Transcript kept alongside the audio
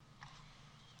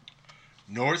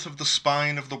North of the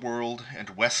spine of the world,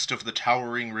 and west of the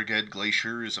towering Righed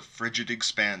Glacier, is a frigid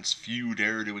expanse few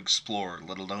dare to explore,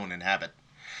 let alone inhabit.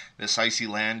 This icy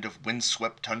land of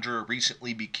windswept tundra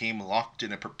recently became locked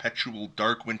in a perpetual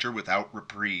dark winter without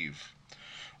reprieve.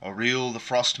 Auril the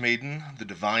Frost Maiden, the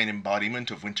divine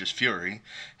embodiment of winter's fury,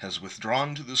 has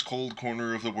withdrawn to this cold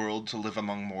corner of the world to live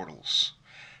among mortals.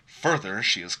 Further,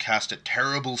 she has cast a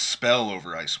terrible spell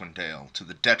over Icewind Dale, to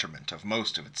the detriment of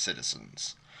most of its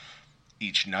citizens.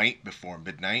 Each night, before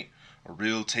midnight,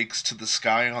 Auril takes to the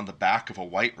sky on the back of a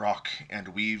white rock and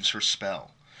weaves her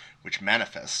spell, which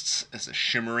manifests as a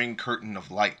shimmering curtain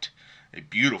of light, a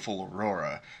beautiful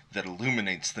aurora that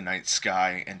illuminates the night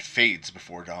sky and fades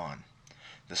before dawn.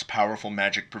 This powerful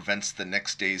magic prevents the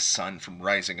next day's sun from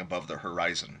rising above the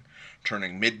horizon,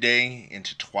 turning midday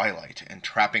into twilight and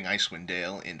trapping Icewind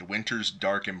Dale into winter's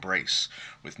dark embrace,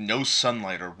 with no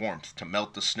sunlight or warmth to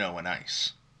melt the snow and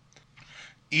ice.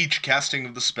 Each casting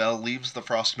of the spell leaves the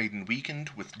Frost Maiden weakened,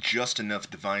 with just enough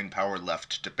divine power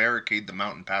left to barricade the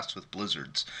mountain pass with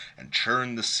blizzards and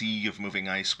churn the sea of moving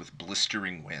ice with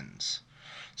blistering winds.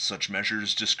 Such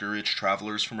measures discourage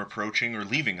travelers from approaching or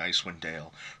leaving Icewind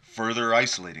Dale, further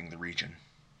isolating the region.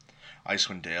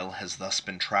 Icewind Dale has thus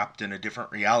been trapped in a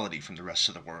different reality from the rest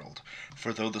of the world,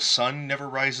 for though the sun never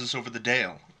rises over the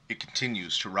dale, it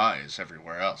continues to rise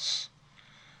everywhere else.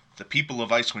 The people of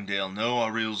Icewind Dale know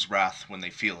Auril's wrath when they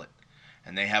feel it,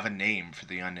 and they have a name for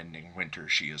the unending winter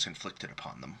she has inflicted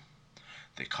upon them.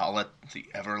 They call it the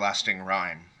Everlasting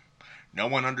Rime. No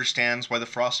one understands why the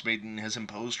Frost Maiden has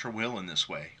imposed her will in this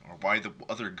way, or why the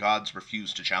other gods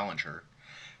refuse to challenge her.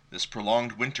 This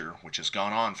prolonged winter, which has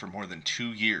gone on for more than 2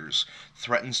 years,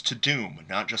 threatens to doom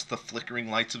not just the flickering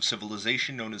lights of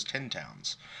civilization known as Tin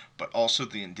Towns, but also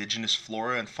the indigenous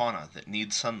flora and fauna that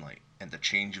need sunlight and the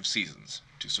change of seasons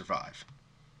to survive.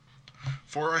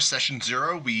 For our session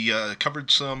 0, we covered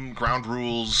some ground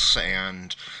rules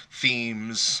and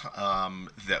themes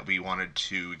that we wanted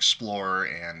to explore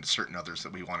and certain others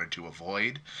that we wanted to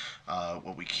avoid.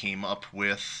 What we came up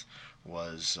with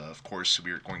was, of course,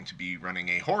 we are going to be running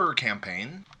a horror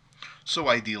campaign. So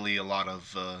ideally, a lot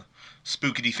of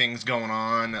spookity things going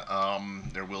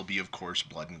on. There will be, of course,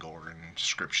 blood and gore and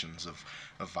descriptions of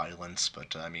violence,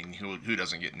 but I mean, who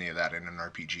doesn't get any of that in an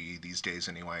RPG these days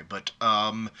anyway? But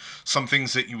some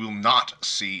things that you will not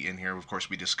see in here, of course,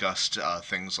 we discussed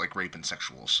things like rape and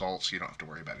sexual assault, so you don't have to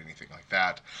worry about anything like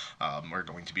that. We're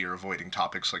going to be avoiding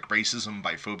topics like racism,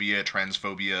 biphobia,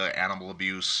 transphobia, animal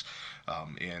abuse.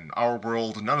 In our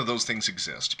world, none of those things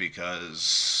exist because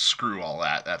screw all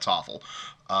that. That's awful.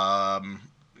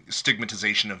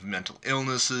 Stigmatization of mental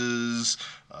illnesses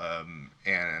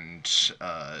and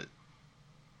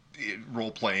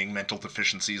role-playing mental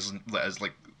deficiencies as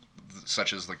like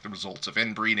such as like the results of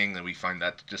inbreeding. That we find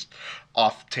that just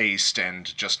off taste and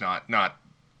just not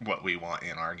what we want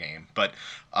in our game. But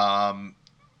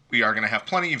we are going to have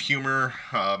plenty of humor.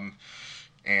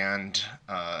 And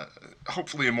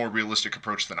hopefully a more realistic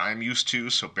approach than I'm used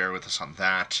to, so bear with us on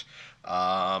that.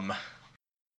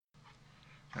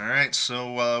 Alright,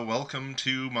 so welcome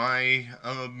to my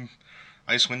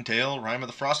Icewind Dale Rime of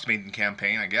the Frost Maiden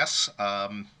campaign, I guess.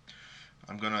 I'm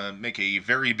going to make a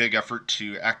very big effort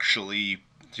to actually,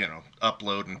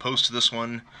 upload and post this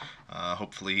one.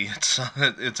 Hopefully it's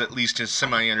at least as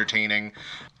semi-entertaining.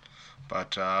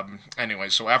 But anyway,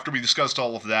 so after we discussed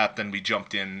all of that, then we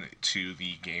jumped into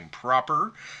the game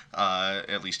proper,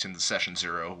 at least in the Session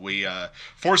 0.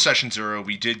 For Session 0,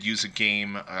 we did use a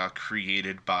game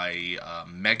created by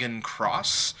Megan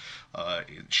Cross.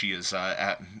 She is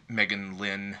at Megan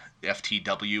Lynn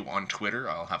FTW on Twitter.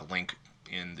 I'll have a link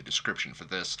in the description for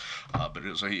this. But it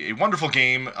was a wonderful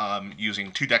game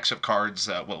using 2 decks of cards.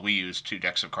 We used 2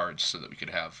 decks of cards so that we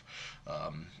could have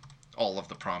all of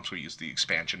the prompts. We used the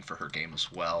expansion for her game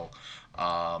as well.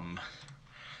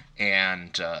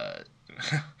 And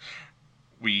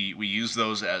we use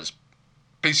those as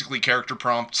basically character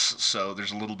prompts, so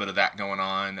there's a little bit of that going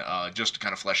on, just to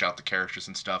kind of flesh out the characters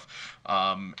and stuff.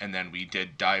 And then we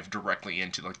did dive directly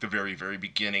into like the very, very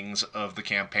beginnings of the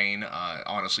campaign.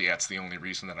 Honestly, that's the only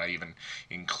reason that I even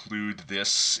include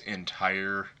this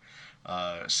entire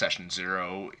Session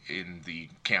 0 in the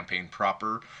campaign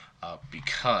proper.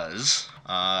 Because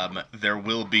there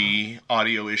will be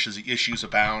audio issues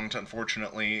abound,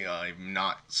 unfortunately. I'm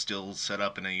not still set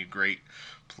up in a great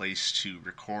place to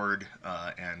record,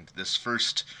 and this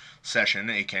first session,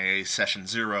 aka Session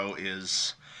 0,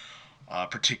 is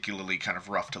particularly kind of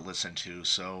rough to listen to.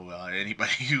 So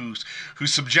anybody who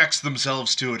subjects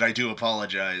themselves to it, I do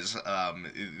apologize.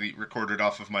 It recorded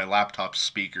off of my laptop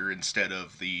speaker instead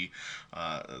of the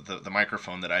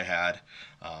microphone that I had,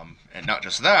 and not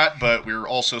just that, but we're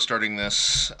also starting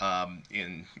this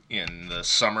in the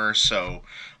summer, so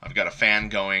I've got a fan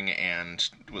going and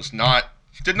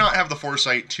did not have the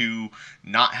foresight to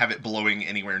not have it blowing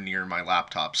anywhere near my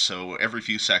laptop. So every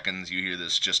few seconds you hear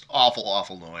this just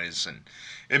awful noise, and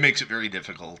it makes it very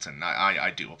difficult, and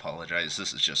I do apologize.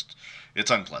 This is just,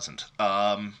 it's unpleasant.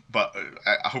 But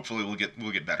hopefully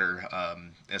we'll get better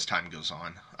as time goes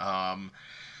on.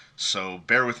 So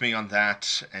bear with me on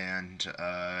that, and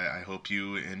I hope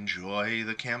you enjoy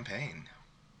the campaign.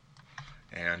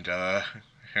 And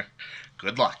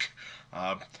good luck.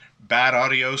 Bad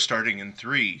audio starting in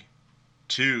 3,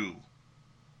 2,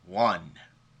 1.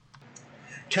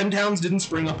 Ten Towns didn't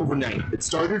spring up overnight. It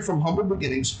started from humble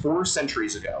beginnings 4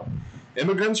 centuries ago.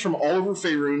 Immigrants from all over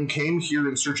Faerun came here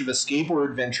in search of escape or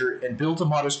adventure and built a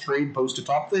modest trade post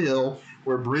atop the hill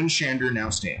where Bryn Shander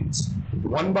now stands.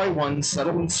 One by one,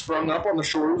 settlements sprung up on the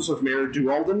shores of Mare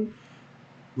Dualden,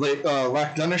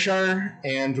 Lac Dunashar,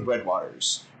 and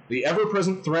Redwaters. The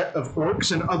ever-present threat of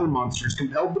orcs and other monsters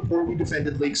compelled the poorly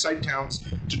defended lakeside towns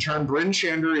to turn Bryn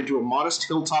Shander into a modest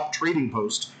hilltop trading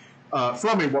post,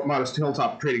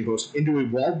 into a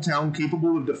walled town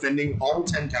capable of defending all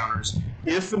 10 towners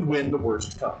if and when the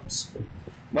worst comes.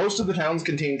 Most of the towns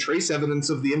contain trace evidence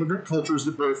of the immigrant cultures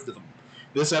that birthed them.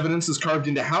 This evidence is carved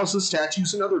into houses,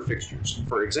 statues, and other fixtures.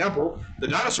 For example, the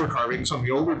dinosaur carvings on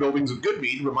the older buildings of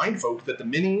Goodmead remind folk that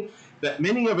many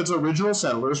of its original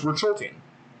settlers were Choltian.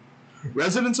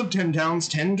 Residents of Ten Towns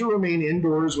tend to remain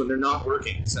indoors when they're not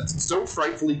working, since it's so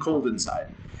frightfully cold inside,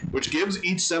 which gives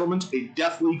each settlement a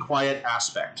deathly quiet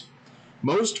aspect.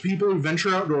 Most people who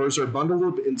venture outdoors are bundled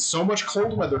up in so much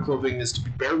cold weather clothing as to be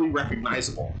barely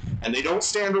recognizable, and they don't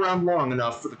stand around long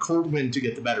enough for the cold wind to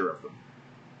get the better of them.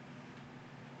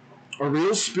 A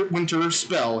real winter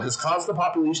spell has caused the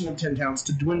population of Ten Towns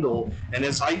to dwindle and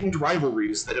has heightened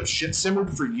rivalries that have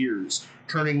simmered for years,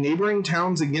 turning neighboring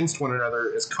towns against one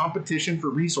another as competition for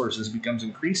resources becomes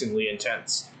increasingly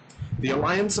intense. The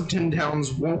alliance of Ten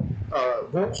Towns won't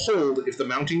hold if the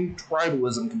mounting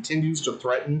tribalism continues to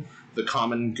threaten the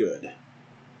common good.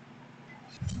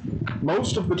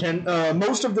 Most of the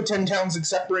ten towns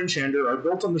except Bryn Shander are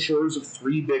built on the shores of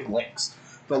 3 big lakes.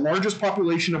 The largest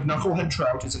population of knucklehead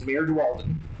trout is in Mare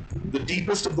Dualden, the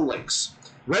deepest of the lakes.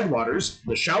 Redwaters,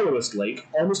 the shallowest lake,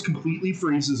 almost completely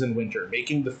freezes in winter,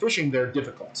 making the fishing there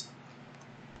difficult.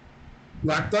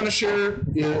 Lac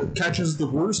Dunashar catches the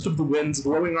worst of the winds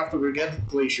blowing off the Reged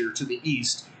Glacier to the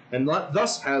east, and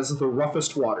thus has the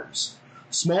roughest waters.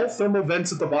 Small thermal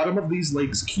vents at the bottom of these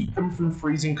lakes keep them from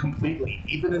freezing completely,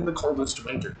 even in the coldest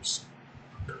winters.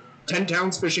 10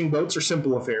 Towns fishing boats are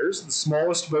simple affairs. The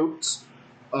smallest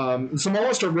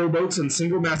are rowboats and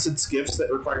single-masted skiffs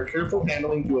that require careful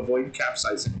handling to avoid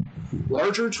capsizing.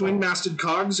 Larger twin-masted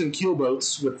cogs and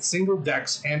keelboats with single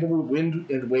decks handle the wind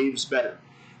and waves better.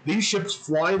 These ships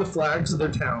fly the flags of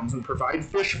their towns and provide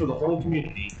fish for the whole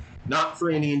community, not for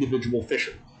any individual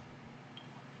fisher.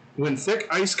 When thick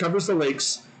ice covers the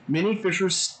lakes, many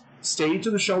fishers stay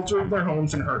to the shelter of their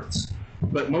homes and hearths.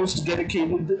 But the most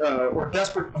dedicated or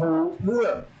desperate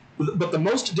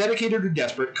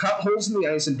cut holes in the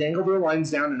ice and dangle their lines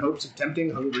down in hopes of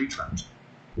tempting hungry trout.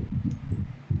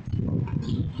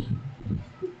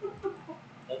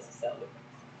 That's the sound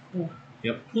effect.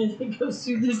 Yep. It goes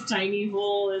through this tiny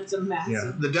hole. It's a massive.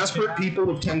 Yeah. The desperate people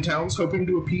of 10 Towns, hoping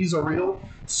to appease Auril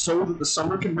so that the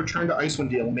summer can return to Icewind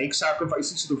Dale, make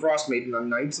sacrifices to the Frost Maiden on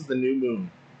nights of the new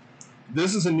moon.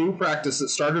 This is a new practice that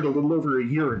started a little over a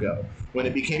year ago, when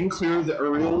it became clear that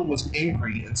Auril was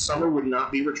angry and summer would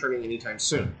not be returning anytime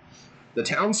soon. The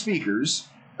town speakers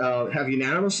have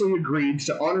unanimously agreed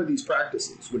to honor these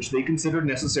practices, which they consider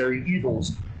necessary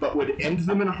evils, but would end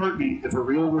them in a heartbeat if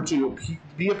Auril were to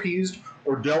be appeased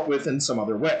or dealt with in some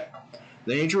other way.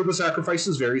 The nature of the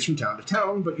sacrifices varies from town to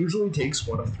town, but usually takes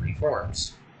one of 3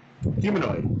 forms.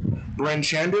 Humanoid. Bryn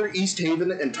Shander, East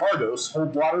Haven, and Tardos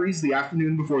hold lotteries the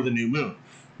afternoon before the new moon.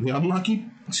 The unlucky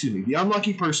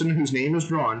person whose name is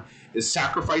drawn is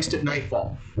sacrificed at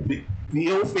nightfall. The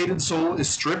ill-fated soul is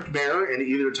stripped bare and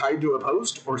either tied to a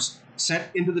post or sent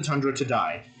into the tundra to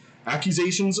die.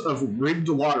 Accusations of rigged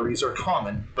lotteries are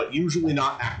common, but usually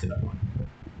not acted upon.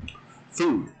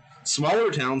 Food. Smaller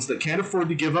towns that can't afford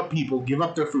to give up people give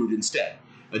up their food instead.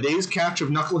 A day's catch of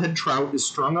knucklehead trout is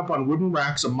strung up on wooden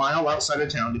racks a mile outside of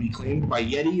town to be claimed by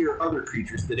Yeti or other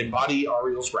creatures that embody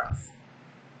Auriel's wrath.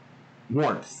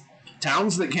 Warmth.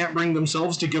 Towns that can't bring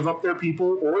themselves to give up their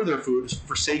people or their food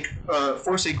forsake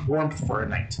warmth for a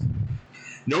night.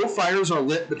 No fires are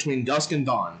lit between dusk and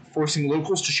dawn, forcing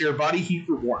locals to share body heat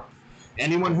for warmth.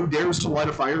 Anyone who dares to light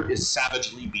a fire is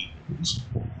savagely beaten.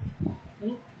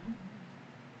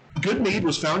 Goodmead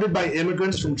was founded by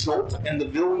immigrants from Jolt and the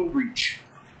Villen Reach.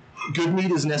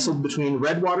 Goodmead is nestled between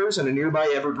Redwaters and a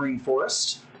nearby evergreen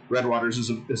forest. Redwaters is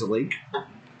a lake.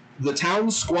 The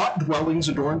town's squat dwellings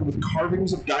adorned with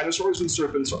carvings of dinosaurs and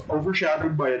serpents are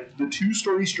overshadowed by the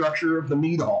two-story structure of the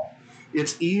mead hall,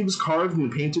 its eaves carved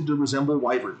and painted to resemble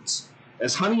wyverns.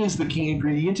 As honey is the key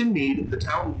ingredient in mead, the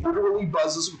town literally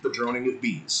buzzes with the droning of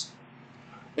bees.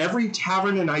 Every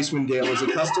tavern in Icewind Dale is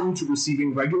accustomed to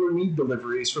receiving regular mead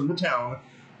deliveries from the town,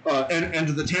 and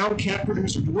the town can't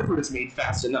produce or deliver its mead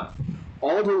fast enough.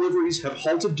 All deliveries have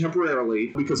halted temporarily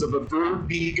because of a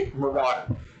Verbeeg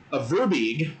marauder. A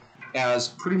Verbeeg, as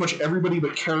pretty much everybody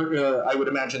but I would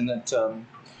imagine that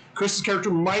Chris's character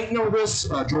might know this,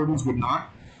 Jordan's would not.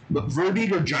 But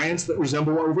Verbeeg are giants that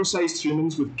resemble oversized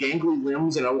humans with gangly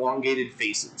limbs and elongated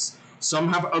faces. Some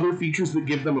have other features that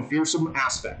give them a fearsome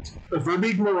aspect. A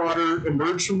Verbeeg marauder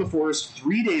emerged from the forest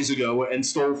 3 days ago and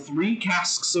stole 3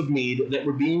 casks of mead that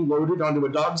were being loaded onto a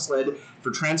dog sled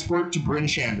for transport to Bryn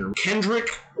Shander. Kendrick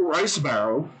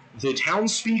Ricebarrow, the town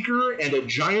speaker and a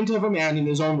giant of a man in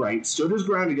his own right, stood his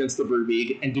ground against the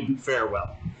Verbeeg and didn't fare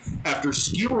well. After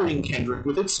skewering Kendrick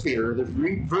with its spear, the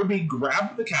Verbeeg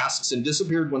grabbed the casks and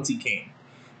disappeared once he came.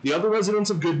 The other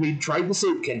residents of Goodmead tried to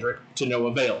save Kendrick, to no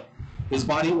avail. His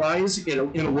body lies in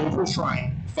a local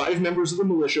shrine. 5 members of the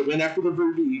militia went after the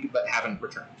Verbeeg, but haven't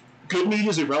returned. Goodmead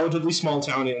is a relatively small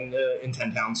town in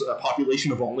 10 towns, a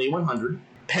population of only 100.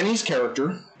 Penny's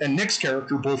character and Nick's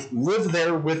character both live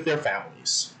there with their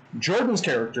families. Jordan's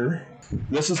character,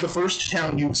 this is the first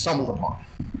town you've stumbled upon.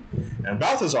 And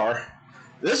Balthazar,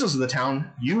 this is the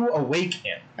town you awake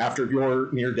in after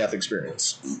your near-death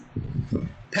experience.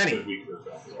 Penny,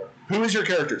 who is your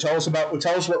character? Tell us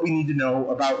what we need to know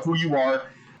about who you are.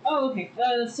 Oh, okay.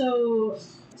 So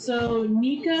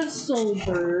Nika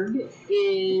Solberg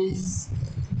is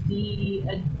the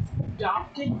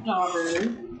adopted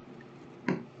daughter.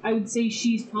 I would say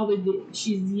she's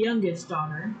the youngest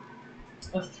daughter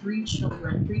of 3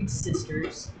 children, 3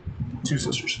 sisters. 2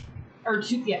 sisters. Or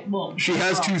 2, yeah. Well, she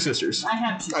has 2 sisters. I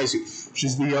have 2. I see.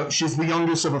 She's the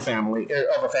youngest of a family.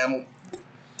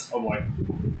 Oh boy.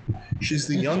 She's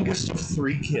the youngest of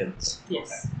 3 kids.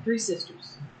 Yes, 3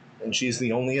 sisters. And she's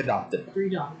the only adopted. 3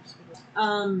 daughters.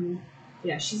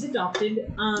 Yeah, she's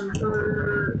adopted.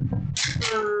 Her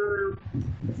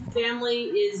family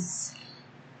is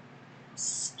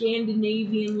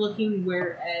Scandinavian looking,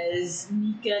 whereas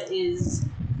Nika is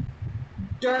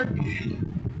dark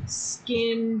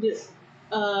skinned,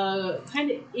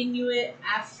 kind of Inuit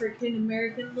African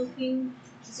American looking.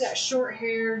 She's got short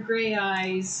hair, gray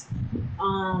eyes.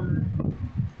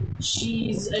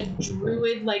 She's a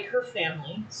druid like her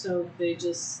family, so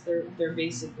they're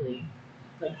basically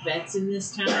like vets in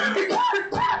this town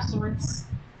of sorts,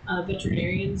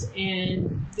 veterinarians,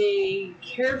 and they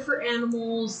care for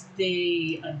animals,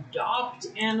 they adopt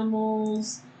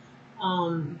animals,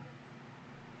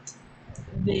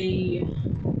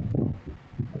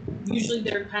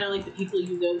 they're kind of like the people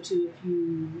you go to if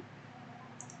you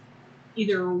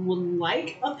either would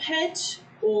like a pet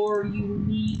or you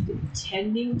need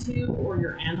tending to, or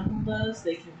your animal does.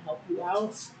 They can help you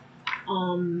out.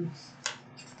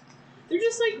 They're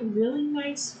just like really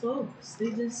nice folks. They're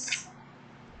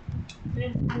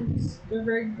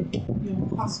very,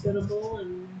 hospitable,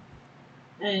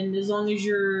 and as long as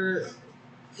you're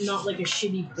not like a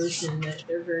shitty person, that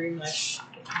they're very much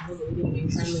accommodating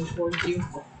and friendly towards you.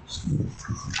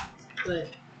 But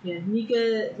yeah,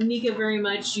 Nika very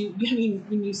much.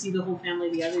 When you see the whole family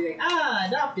together, you're like,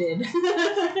 adopted.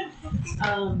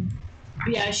 But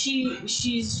yeah,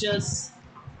 she's just,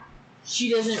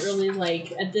 she doesn't really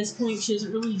like, at this point, she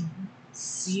doesn't really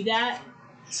see that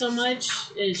so much.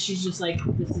 She's just like,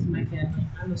 this is my family.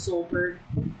 I'm a soul bird.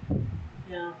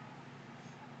 Yeah.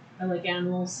 I like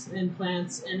animals and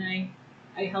plants, and I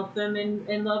help them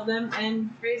and love them and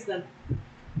raise them.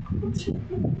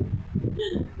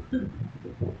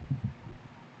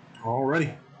 Alrighty.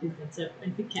 I think that's it. I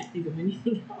can't think of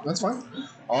anything else. That's fine.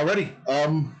 Alrighty.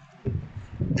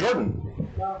 Jordan,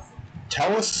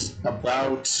 tell us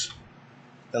about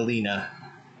Alenia.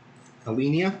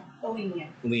 Alenia?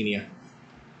 Alenia.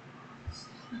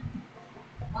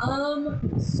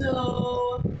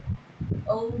 So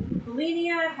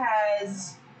Alenia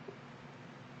has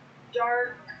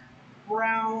dark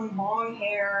brown, long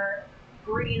hair,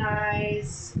 green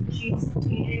eyes. She's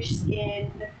tannish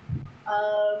skinned.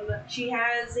 She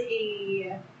has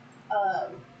it's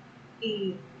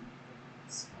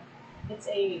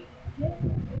a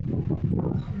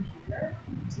computer.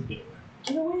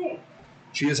 Get away.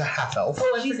 She is a half elf.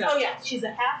 She's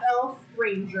a half elf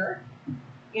ranger,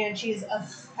 and has a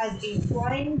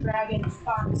flying dragon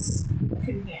fox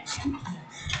companion.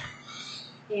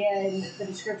 And the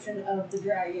description of the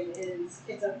dragon is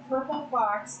it's a purple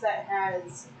fox that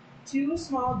has 2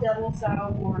 small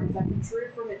devil-style horns that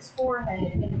protrude from its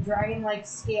forehead and dragon-like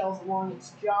scales along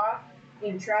its jaw,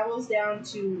 and travels down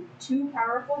to 2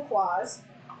 powerful claws.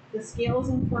 The scales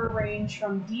and fur range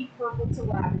from deep purple to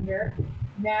lavender.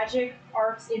 Magic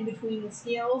arcs in between the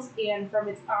scales and from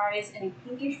its eyes, and a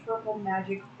pinkish purple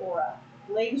magic aura.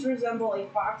 Legs resemble a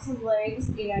fox's legs,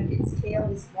 and its tail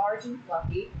is large and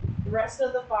fluffy. The rest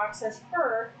of the fox has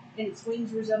fur, and its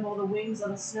wings resemble the wings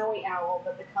of a snowy owl,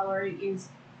 but the coloring is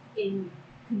in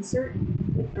concert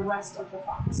with the rest of the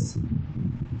fox.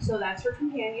 So that's her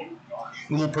companion.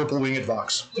 Little purple winged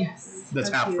fox. Yes. That's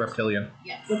half cute. reptilian.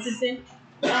 Yes. What's his name?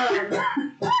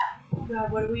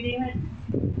 God, what do we name it?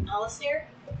 Alistair?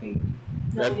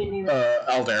 No, we didn't name it.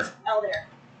 Aldair. Elder.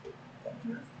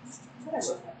 What I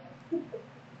wrote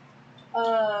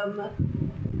that.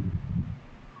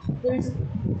 There's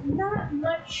not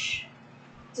much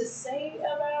to say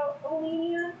about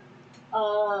Olenia.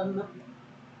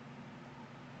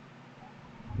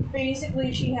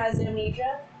 Basically, she has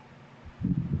amnesia.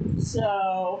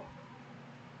 So,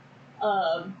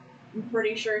 I'm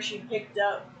pretty sure she picked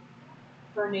up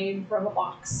her name from a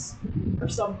box or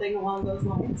something along those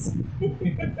lines.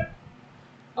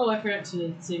 Oh, I forgot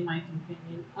to say my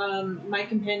companion. My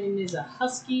companion is a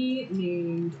husky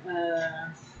named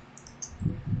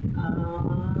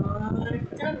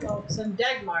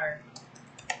Dagmar,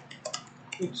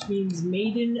 which means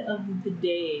Maiden of the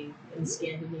Day in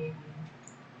Scandinavian.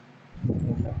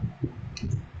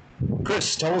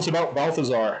 Chris, tell us about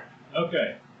Balthazar.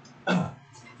 Okay.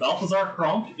 Balthazar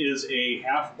Kronk is a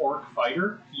half-orc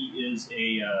fighter. He is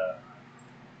a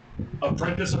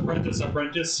apprentice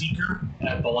seeker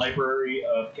at the Library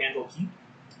of Candlekeep,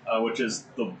 which is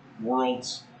the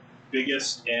world's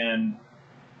biggest and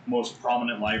most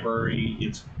prominent library.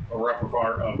 It's a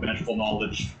repertoire of magical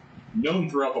knowledge known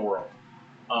throughout the world.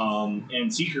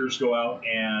 And seekers go out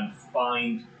and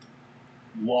find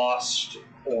lost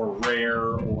or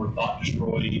rare or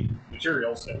thought-destroyed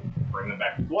materials and bring them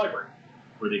back to the library,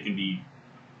 where they can be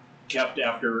kept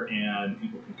after and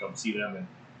people can come see them and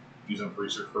use them for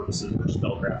research purposes or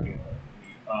spellcrafting.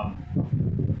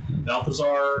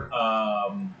 Balthazar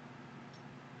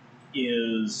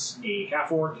is a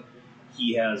half-orc.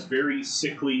 He has very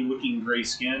sickly-looking gray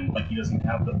skin, like he doesn't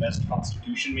have the best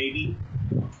constitution, maybe,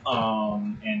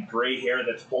 and gray hair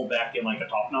that's pulled back in like a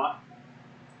top knot,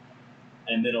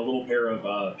 and then a little pair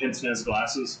of pince-nez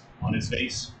glasses on his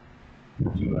face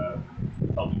to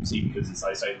help him see because his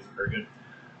eyesight isn't very good.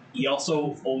 He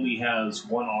also only has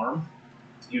one arm.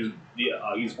 He's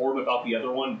born without the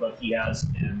other one, but he has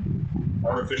an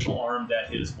artificial arm that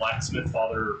his blacksmith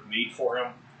father made for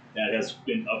him that has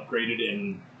been upgraded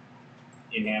and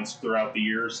enhanced throughout the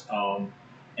years.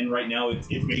 And right now, its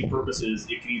main purpose is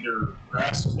it can either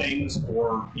grasp things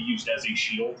or be used as a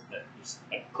shield that just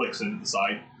clicks into the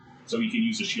side. So you can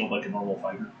use a shield like a normal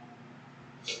fighter.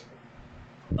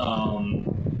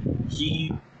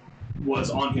 He was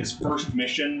on his first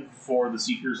mission for the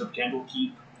Seekers of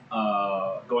Candlekeep,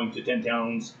 going to 10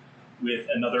 towns with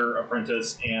another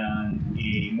apprentice and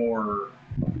a more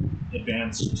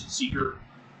advanced seeker.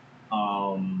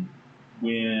 When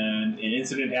an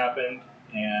incident happened,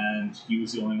 and he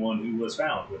was the only one who was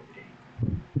found with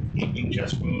a gaping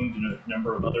chest wound and a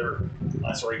number of other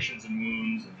lacerations and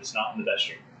wounds, and just not in the best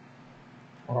shape.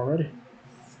 Alrighty.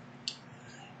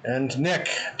 And Nick,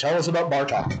 tell us about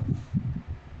Bartok.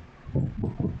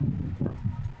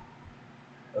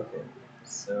 Okay,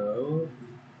 so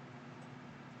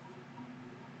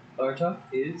Bartok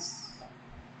is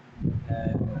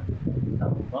an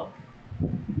elf monk.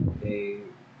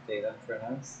 They left for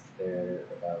us. They're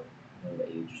about middle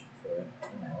aged for an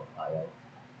elf, high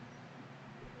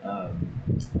elf.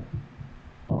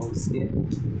 Olive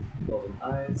skin, golden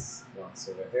eyes, long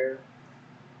silver hair.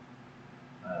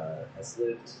 Has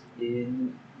lived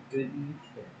in Goodmead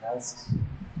for the past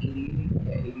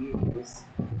 88 years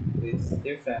with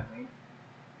their family.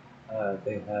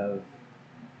 They have.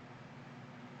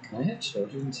 Can I have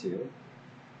children too?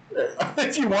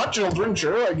 If you want children,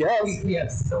 sure, I guess. We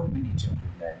have so many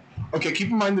children there. Okay, keep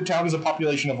in mind the town is a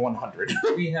population of 100.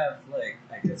 We have, like,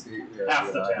 I guess we are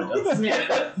Half the town.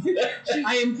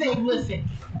 I am prolific.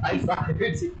 I fired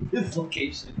this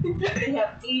location. They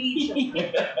have 80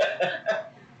 children.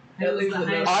 I At least the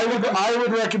it highest. I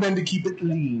would recommend to keep it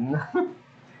lean.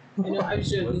 I know, I was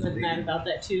joking with Matt about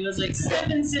that too. I was like,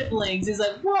 7 siblings. He's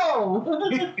like, whoa!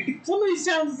 Some of these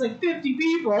towns is like 50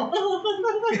 people.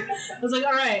 I was like,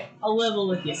 alright, I'll level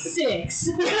with you. 6.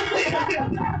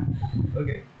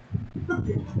 Okay.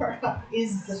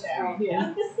 Is the town.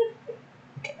 Yeah.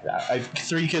 Yeah,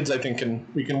 3 kids. I think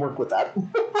we can work with that.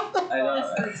 I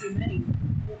know. That's not too many.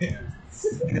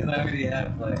 Because I already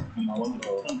have like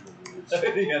multiple. I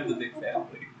already have the big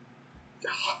family.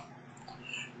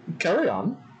 Carry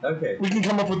on. Okay. We can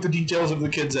come up with the details of the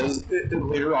kids as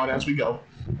later on as we go.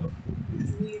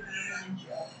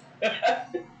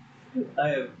 I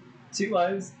have 2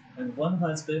 wives and 1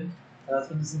 husband. The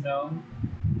husband is a gnome.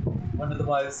 One of the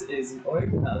wives is an orc,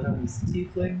 the other one is a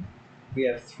tiefling. We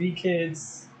have 3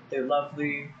 kids. They're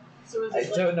lovely. So is I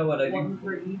it don't know what I one do.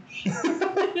 for each?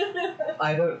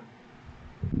 I don't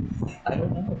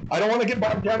know. I don't want to get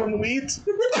bogged down in the weeds.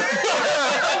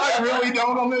 I really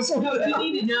don't on this one. No, you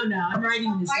need to know now. I'm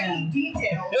writing this I down. need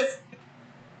details.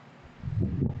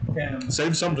 Can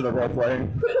Save some to the role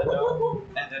playing. a gnome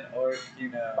and an orc,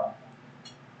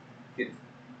 get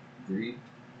breed?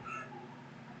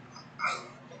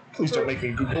 Please don't make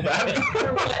me Google that.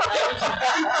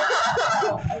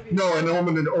 No, a gnome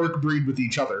and an orc breed with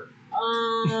each other.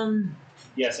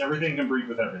 Yes, everything can breed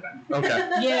with everything. Okay.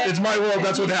 Yeah. It's my world,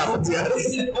 that's what happens, We yes.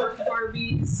 need orc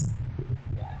Barbies.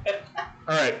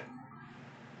 Alright.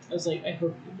 I was like, I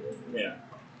hope you do. Yeah.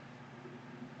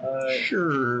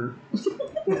 Sure.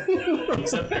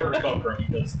 Except for Velcro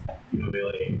because they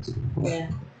like eggs. Yeah.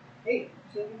 Hey,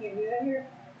 so we can do that here?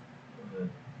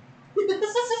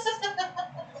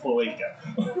 Chloe go.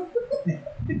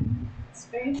 It's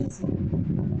fantasy.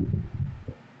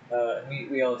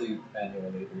 We all do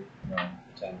manual labor around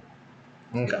the town.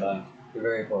 Okay. We're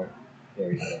very poor.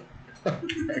 Very poor.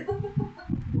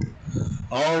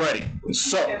 Alrighty.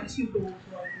 So, I have 2 gold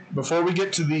for you. before we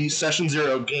get to the Session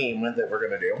 0 game that we're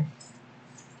going to do,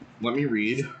 let me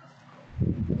read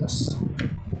this.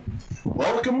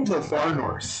 Welcome to the far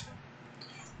north.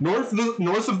 North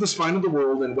of the spine of the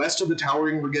world and west of the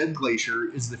towering Riged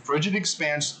Glacier is the frigid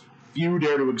expanse few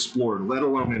dare to explore, let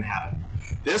alone inhabit.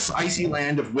 This icy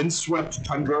land of windswept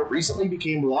tundra recently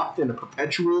became locked in a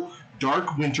perpetual,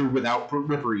 dark winter without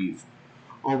reprieve.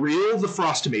 Auriel the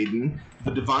Frost Maiden,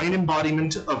 the divine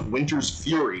embodiment of winter's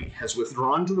fury, has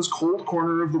withdrawn to this cold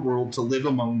corner of the world to live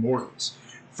among mortals.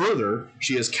 Further,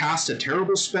 she has cast a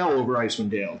terrible spell over Icewind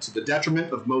Dale, to the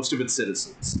detriment of most of its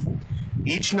citizens.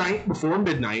 Each night before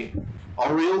midnight,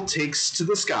 Auriel takes to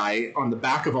the sky on the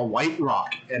back of a white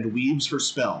rock and weaves her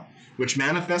spell, which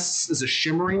manifests as a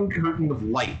shimmering curtain of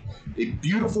light, a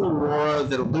beautiful aurora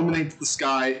that illuminates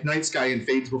the night sky and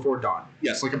fades before dawn.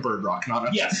 Yes, like a bird rock, not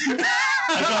a... Yes.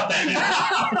 I got that.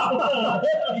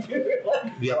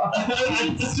 Yeah.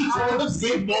 It's just one of those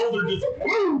big boulders.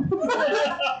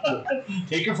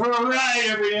 Take her for a ride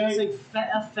every It's day. like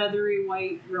a feathery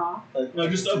white rock. No,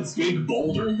 just a big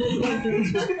boulder.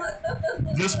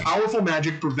 This powerful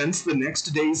magic prevents the next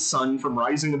day's sun from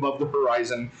rising above the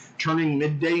horizon, turning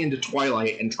midday into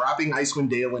twilight and trapping Icewind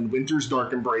Dale in winter's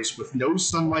dark embrace with no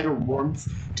sunlight or warmth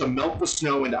to melt the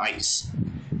snow and ice.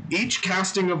 Each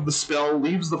casting of the spell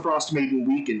leaves the Frost Maiden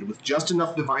weakened, with just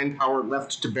enough divine power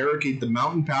left to barricade the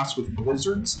mountain pass with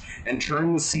blizzards and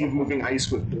turn the sea of moving ice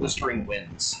with blistering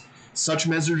winds. Such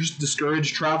measures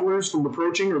discourage travelers from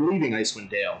approaching or leaving Icewind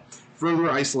Dale, further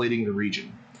isolating the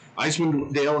region.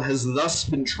 Icewind Dale has thus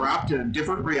been trapped in a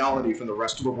different reality from the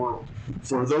rest of the world,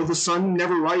 for though the sun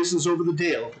never rises over the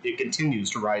Dale, it continues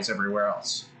to rise everywhere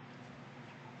else.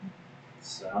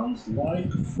 Sounds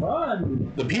like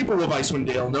fun. The people of Icewind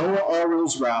Dale know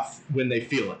Auriel's wrath when they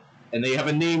feel it, and they have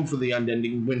a name for the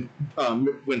unending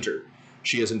winter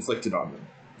she has inflicted on them.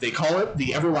 They call it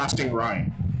the Everlasting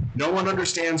Rime. No one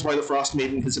understands why the Frost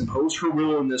Maiden has imposed her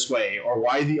will in this way, or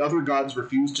why the other gods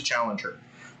refuse to challenge her.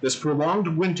 This prolonged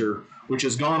winter, which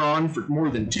has gone on for more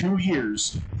than 2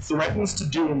 years, threatens to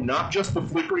doom not just the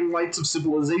flickering lights of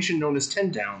civilization known as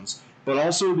Ten Towns, but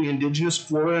also the indigenous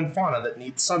flora and fauna that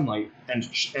need sunlight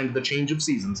and the change of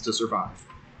seasons to survive.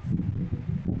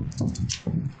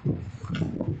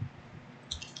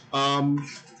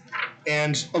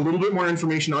 And a little bit more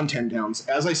information on Ten Towns.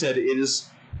 As I said, it is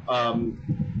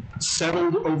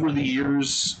settled over the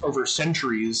years, over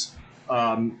centuries,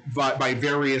 by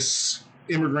various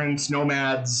immigrants,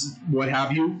 nomads, what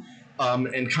have you.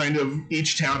 And kind of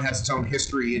each town has its own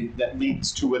history that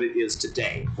leads to what it is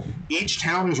today. Each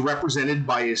town is represented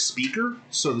by a speaker,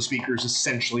 so the speaker is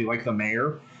essentially like the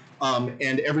mayor.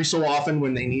 And every so often,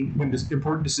 when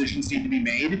important decisions need to be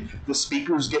made, the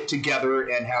speakers get together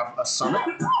and have a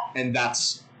summit, and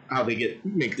that's how they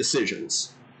make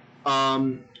decisions.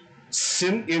 More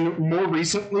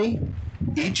recently,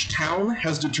 each town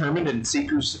has determined, and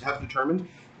seekers have determined,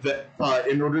 that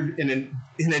in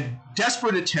a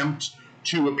desperate attempt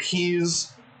to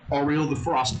appease Auriel the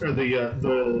Frost, or the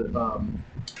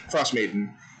Frost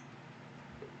Maiden,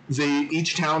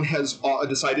 each town has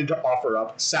decided to offer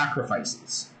up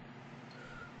sacrifices.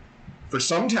 For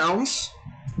some towns,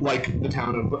 like the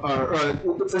town of,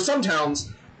 for some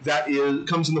towns, that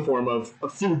comes in the form of a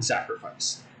food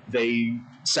sacrifice. They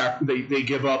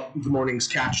give up the morning's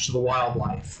catch to the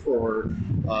wildlife, or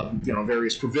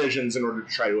various provisions in order to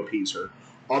try to appease her.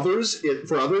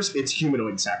 For others, it's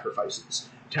humanoid sacrifices.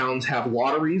 Towns have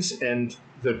lotteries, and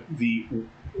the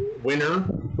winner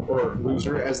or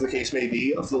loser, as the case may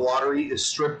be, of the lottery is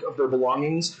stripped of their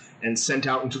belongings and sent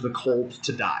out into the cold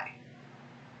to die.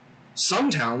 Some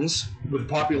towns, with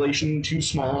population too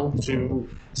small to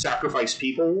sacrifice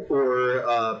people,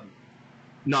 or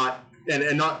not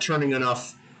turning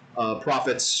enough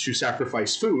profits to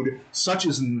sacrifice food, such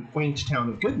as in the quaint town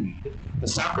of Goodmead, the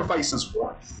sacrifice is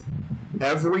warmth.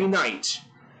 Every night,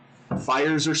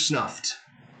 fires are snuffed.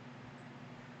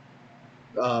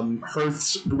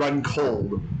 Hearths run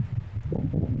cold.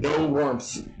 No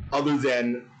warmth other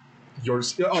than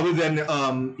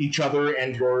each other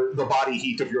and the body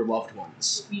heat of your loved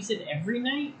ones. You said every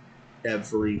night?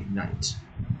 Every night.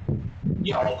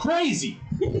 Y'all crazy.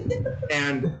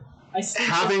 And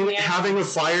having a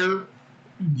fire,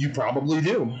 you probably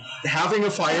do. Having a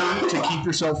fire to keep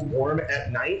yourself warm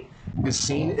at night is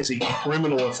seen as a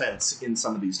criminal offense in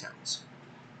some of these towns.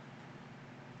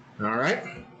 All right.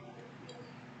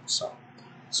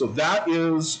 So that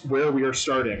is where we are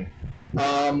starting.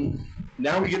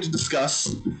 Now we get to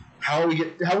discuss how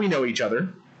we know each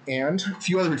other and a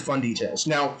few other fun details.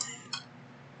 Now,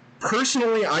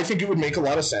 personally, I think it would make a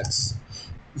lot of sense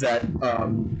that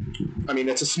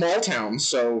it's a small town,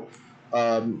 so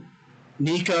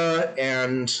Nika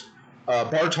and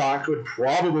Bartok would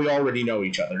probably already know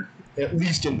each other, at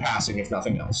least in passing, if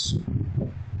nothing else.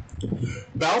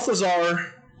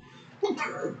 Balthazar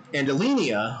and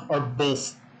Elenia are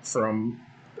both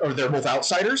they're both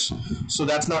outsiders, so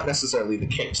that's not necessarily the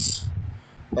case.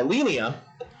 Elenia,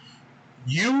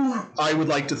 I would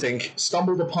like to think,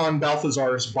 stumbled upon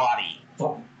Balthazar's body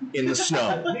in the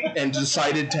snow and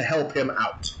decided to help him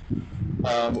out.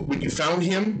 When you found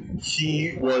him,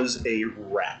 he was a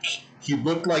wreck. He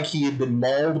looked like he had been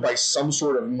mauled by some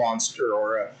sort of monster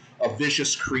or a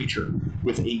vicious creature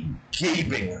with a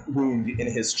gaping wound in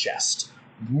his chest,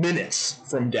 minutes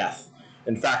from death.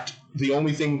 In fact, the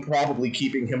only thing probably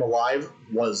keeping him alive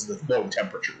was the low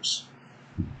temperatures.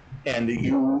 And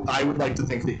I would like to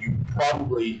think that you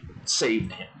probably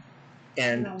saved him.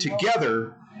 And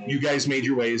together, you guys made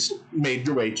your way to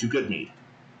Goodmead.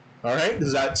 All right?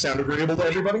 Does that sound agreeable to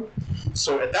everybody?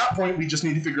 So at that point, we just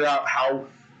need to figure out how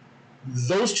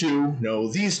those two know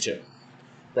these two.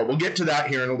 But we'll get to that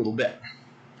here in a little bit.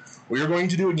 We are going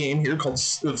to do a game here called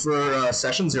for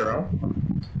Session 0.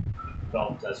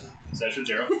 Well, that's Session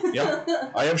 0. Yep.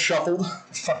 I have shuffled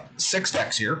 6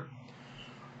 decks here.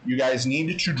 You guys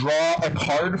need to draw a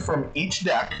card from each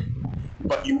deck,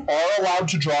 but you are allowed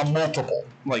to draw multiple.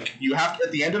 Like, you have to,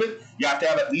 at the end of it, you have to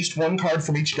have at least one card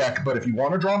from each deck, but if you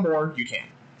want to draw more, you can.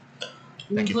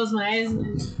 Thank you. Close my eyes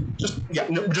and...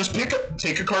 Just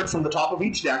take a card from the top of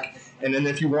each deck, and then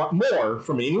if you want more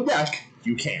from any deck,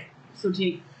 you can. So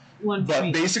take one But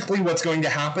free. basically what's going to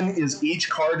happen is each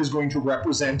card is going to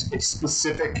represent a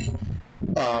specific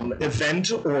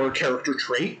event or character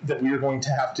trait that we are going to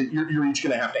have to, you're each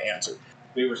going to have to answer.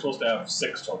 We were supposed to have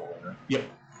 6 total, right? Yep.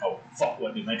 Oh, fuck,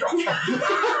 what did I draw?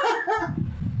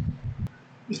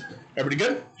 Everybody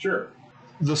good? Sure.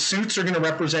 The suits are going to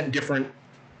represent different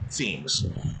themes.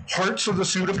 Hearts are the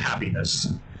suit of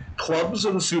happiness. Clubs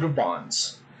are the suit of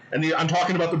bonds. And I'm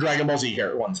talking about the Dragon Ball Z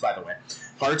ones, by the way.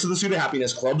 Hearts are the suit of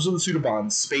happiness, clubs are the suit of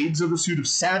bonds, spades are the suit of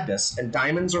sadness, and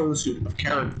diamonds are the suit of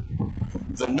character.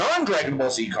 The non-Dragon Ball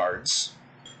Z cards,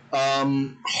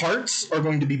 hearts are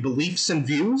going to be beliefs and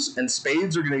views, and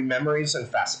spades are going to be memories and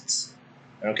facets.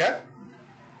 Okay?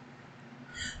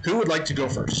 Who would like to go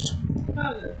first?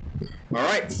 Oh, All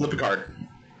right, flip a card.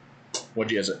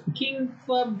 What is it? King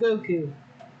Club Goku.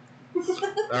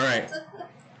 All right.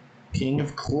 King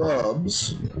of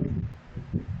Clubs.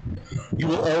 You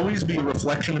will always be a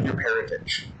reflection of your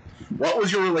parentage. What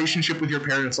was your relationship with your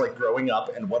parents like growing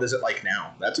up, and what is it like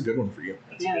now? That's a good one for you.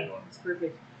 That's a Yeah, good one. it's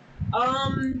perfect.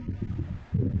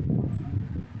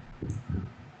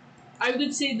 I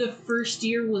would say the first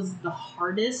year was the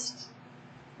hardest.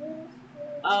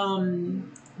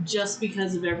 Just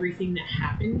because of everything that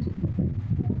happened.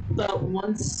 but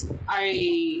once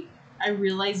I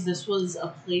realized this was a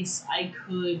place I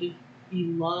could be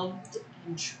loved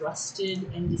and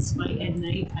trusted, and despite at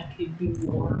night I could be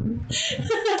warm.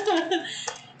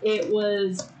 It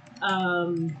was,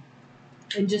 and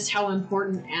just how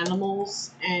important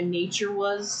animals and nature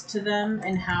was to them,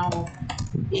 and how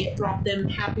it brought them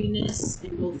happiness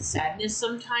and both sadness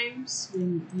sometimes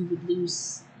when you would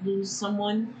lose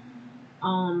someone.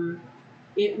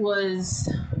 It was.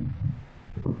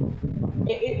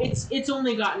 It's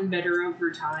only gotten better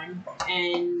over time,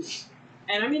 and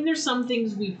I mean, there's some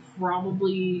things we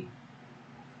probably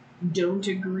don't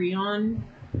agree on,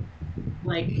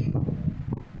 like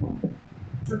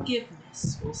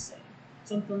forgiveness, we'll say,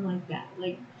 something like that.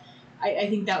 Like, I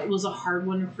think that was a hard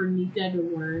one for Nika to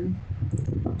learn.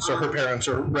 So her parents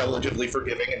are relatively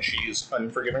forgiving, and she's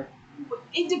unforgiving.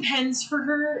 It depends for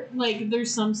her. Like,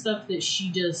 there's some stuff that she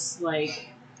just like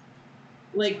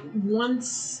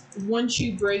once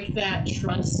you break that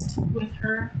trust with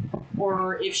her,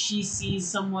 or if she sees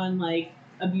someone like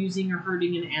abusing or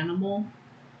hurting an animal,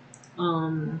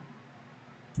 or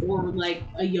like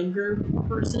a younger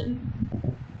person,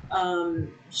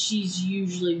 she's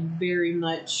usually very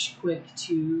much quick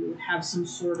to have some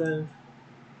sort of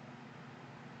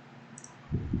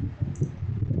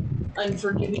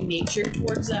unforgiving nature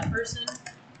towards that person.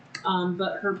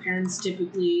 But her parents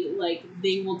typically, like,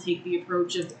 they will take the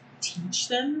approach of teach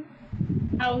them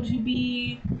how to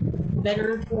be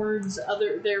better towards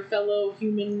their fellow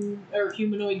human or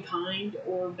humanoid kind,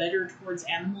 or better towards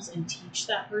animals, and teach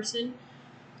that person,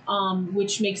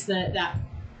 which makes that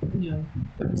the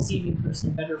receiving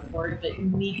person better for it. But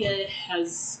Nika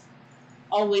has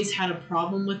always had a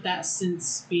problem with that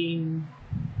since being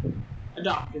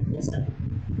adopted, we'll say.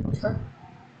 Okay.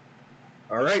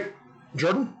 All right,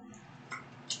 Jordan.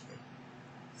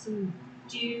 Some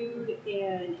dude,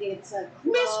 and it's a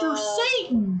Mr.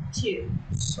 Satan! Two.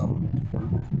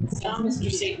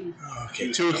 Mr. Satan.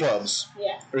 Okay, 2 of clubs.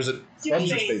 Yeah. Or is it Two clubs or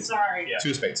spades, spades? sorry. Yeah.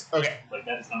 2 spades. Okay. Like,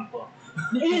 that is not a club.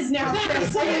 It is now,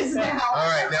 Chris. It is now. All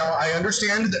right. Now I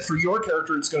understand that for your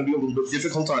character, it's going to be a little bit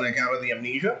difficult on account of the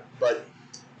amnesia, but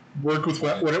work with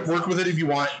it if you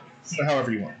want, or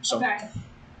however you want. So Okay.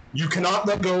 you cannot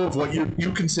let go of what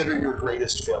you consider your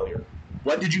greatest failure.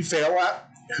 What did you fail at?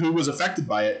 Who was affected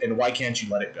by it, and why can't you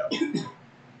let it go?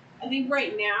 I think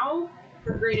right now,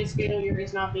 her greatest failure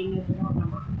is not being able to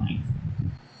remember her life.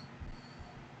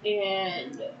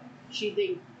 And she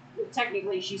thinks,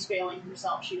 technically, she's failing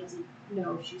herself. She doesn't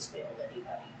know she's failed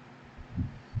anybody.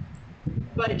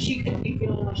 But she could be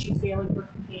feeling like she's failing her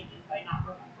companion by not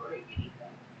remembering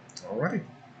anything. All right.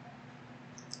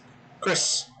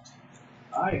 Chris.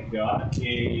 I got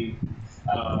a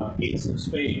ace of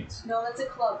spades. No, that's a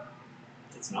club.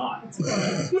 It's not. Is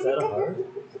that a heart?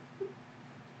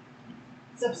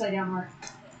 It's upside down heart.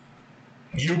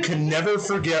 You can never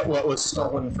forget what was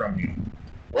stolen from you.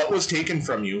 What was taken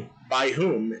from you, by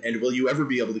whom, and will you ever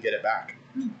be able to get it back?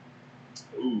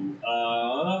 Ooh,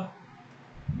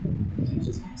 You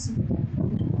just have some.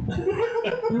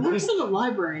 He works in the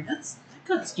library. That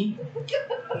cuts deep.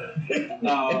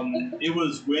 it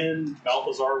was when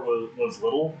Balthazar was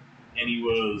little, and he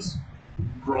was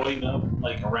growing up,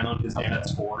 like, around his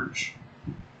dad's forge.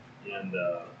 And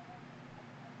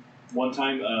one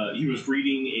time he was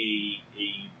reading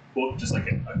a book, just like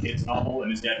a kid's novel,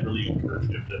 and his dad really encouraged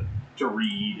him to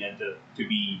read and to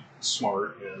be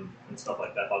smart and stuff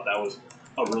like that. I thought that was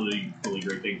a really, really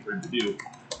great thing for him to do.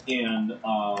 And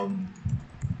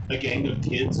a gang of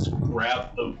kids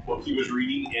grabbed the book he was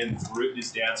reading and threw it in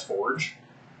his dad's forge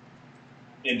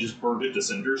and just burned it to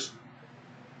cinders.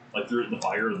 Like, threw it in the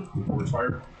fire, the forge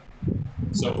fire.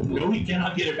 So, no, he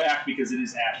cannot get it back because it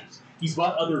is ashes. He's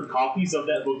bought other copies of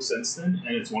that book since then,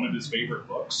 and it's one of his favorite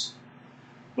books.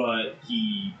 But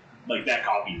that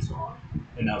copy is gone.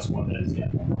 And that's one that is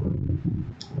dead.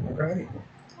 Alright.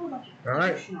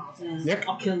 Alright. Nick?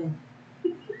 I'll kill him.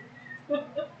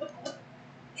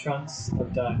 Trunks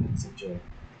of diamonds of joy.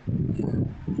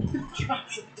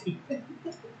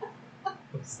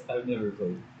 I've never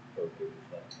played poker with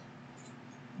that.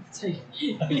 So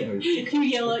you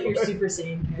yell out your Super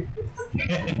Saiyan character.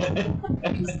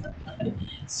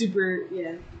 Super,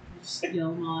 yeah. Just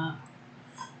yell them all out.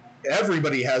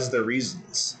 Everybody has their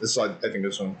reasons. I think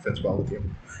this one fits well with you.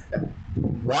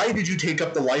 Why did you take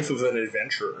up the life of an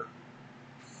adventurer?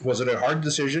 Was it a hard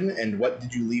decision, and what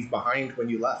did you leave behind when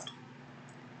you left?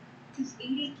 Just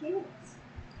 80 kids.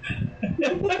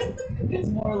 It's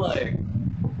more like,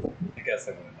 I guess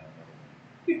I want to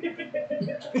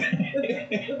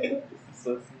know.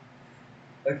 So,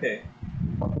 okay.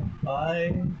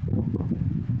 I'm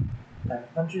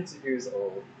hundreds of years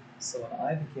old, So when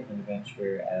I became an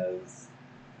adventurer as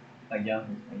a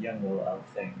young little elf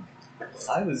thing,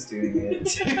 I was doing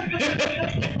it.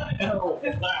 No.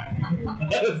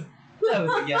 That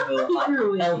was a young He little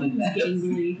grew in. elven He was mess.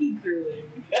 gangly. He grew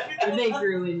in. Or they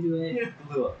grew into it.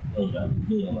 Little dumb.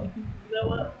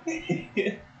 Noah.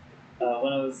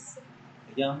 When I was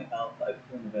a young elf, I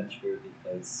became an adventurer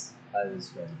because I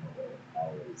was running away. I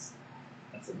was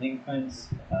a delinquent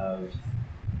of.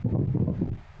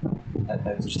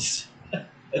 I was just a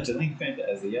delinquent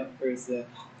as a young person.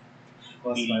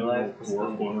 Most of my life was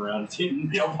dwarf going around in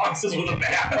mailboxes with a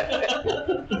map.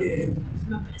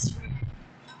 My best friend.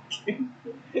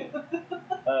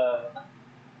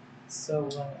 So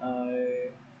when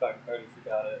I already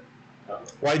forgot it.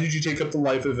 Why did you take up the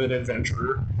life of an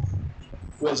adventurer?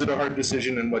 Was it a hard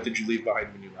decision, and what did you leave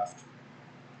behind when you left?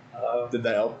 Did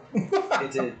that help?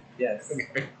 It did, yes.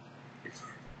 Okay.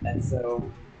 And so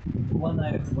when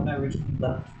I originally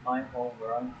left my home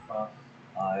where I'm from,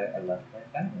 I left my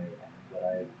family and what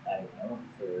I've known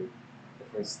for the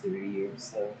first 30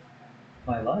 years of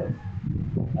my life.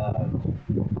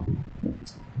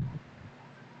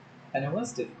 And it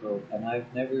was difficult, and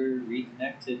I've never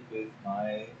reconnected with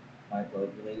my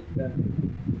blood-related family.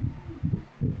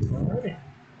 Alrighty.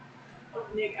 Oh,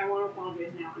 Nick, I want to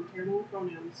apologize now. I'm terrible with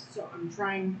pronouns, so I'm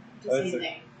trying to Oh, say it's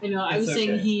they. I know, I was It's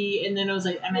saying okay. he, and then I was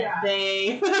like, I meant Yeah.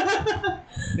 they.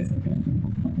 It's okay.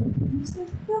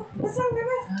 No, that's not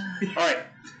good. Alright.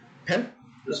 Pen?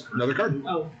 Another card.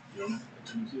 Oh,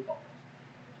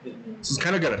 This has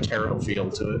kind of got a tarot feel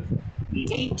to it.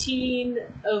 18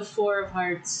 of 4 of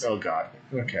hearts. Oh god.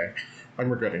 Okay. I'm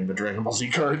regretting the Dragon Ball Z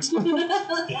cards.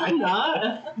 I'm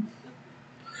not.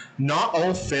 Not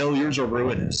all failures are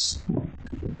ruinous.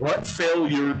 What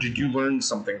failure did you learn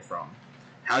something from?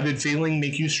 How did failing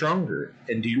make you stronger?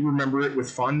 And do you remember it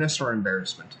with fondness or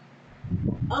embarrassment?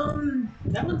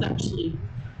 That one's actually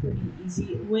pretty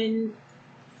easy. When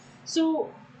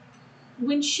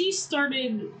she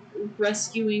started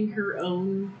rescuing her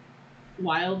own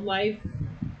wildlife,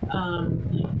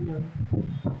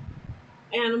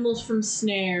 animals from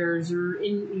snares or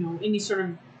any sort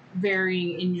of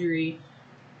varying injury,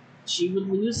 she would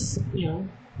lose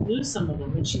some of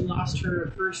them. When she lost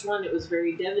her first one, it was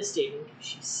very devastating.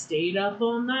 She stayed up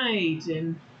all night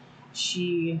and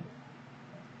she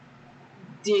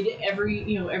did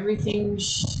everything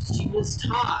she was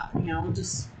taught,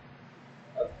 just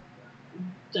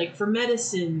like for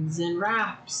medicines and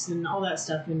wraps and all that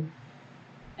stuff, and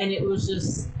it was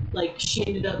just like she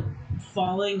ended up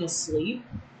falling asleep,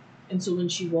 and so when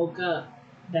she woke up,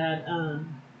 that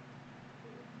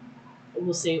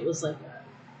we'll say it was like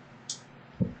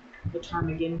the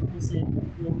ptarmigan, was it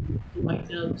the white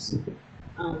doves,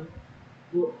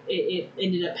 it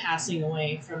ended up passing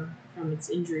away from its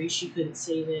injury. She couldn't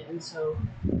save it, and so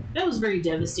that was very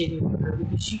devastating for her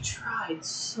because she tried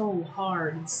so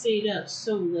hard and stayed up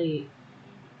so late.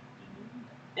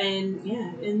 And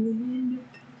yeah, in the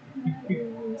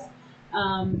end,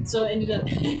 so it ended up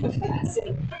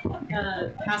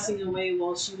passing away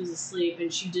while she was asleep,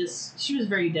 and she was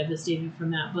very devastated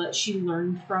from that. But she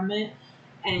learned from it,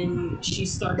 and she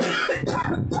started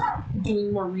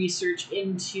doing more research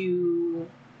into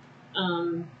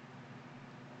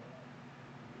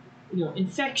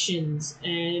infections,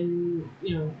 and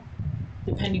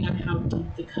depending on how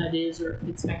deep the cut is or if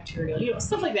it's bacterial,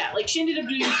 stuff like that. Like she ended up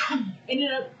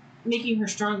making her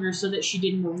stronger so that she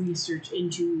did more research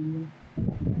into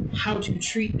how to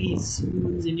treat these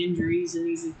wounds and injuries and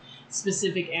these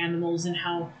specific animals, and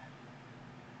how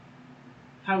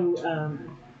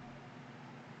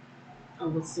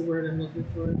what's the word I'm looking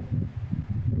for?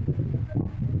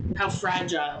 How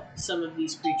fragile some of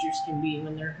these creatures can be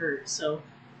when they're hurt. So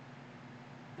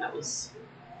that was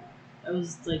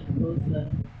like both the.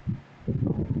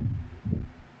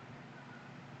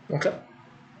 Okay.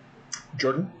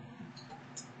 Jordan?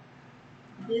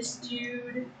 This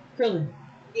dude, Krillin.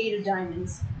 8 of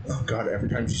diamonds. Oh god, every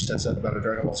time she says that about a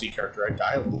Dragon Ball Z character, I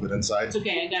die a little bit inside. It's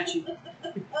okay, I got you.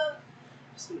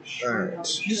 Alright.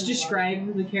 Just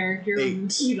describe the character.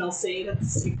 8. I'll say it at the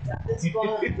same time. This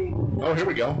ball thing. Oh, here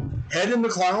we go. Head in the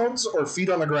clouds or feet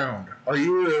on the ground? Are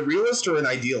you a realist or an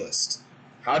idealist?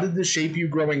 How did this shape you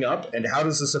growing up, and how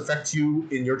does this affect you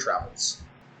in your travels?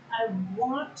 I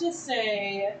want to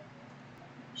say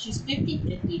she's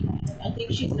 50-50. I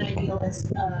think she's an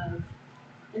idealist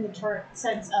in the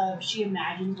sense of she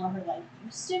imagines what her life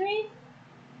used to be,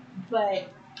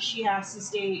 but she has to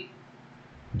stay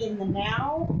in the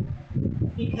now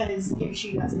because if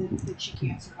she doesn't, then she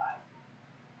can't survive.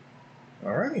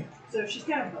 Alright. So she's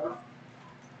kind of both.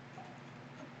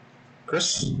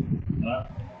 Chris?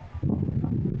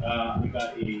 I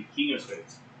got a King of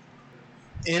Spades.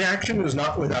 Inaction was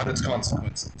not without its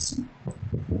consequences.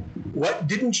 What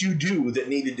didn't you do that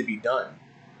needed to be done?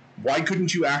 Why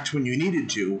couldn't you act when you needed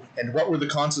to? And what were the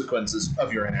consequences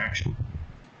of your inaction?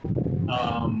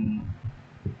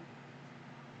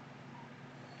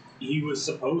 He was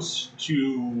supposed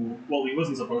to. Well, he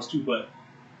wasn't supposed to, but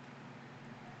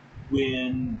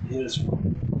when his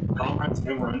comrades and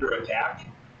him were under attack,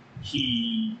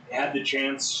 he had the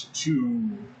chance to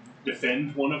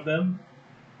defend one of them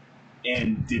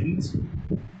and didn't.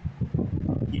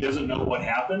 He doesn't know what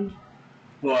happened,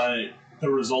 but the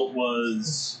result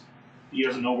was he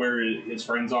doesn't know where his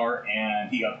friends are,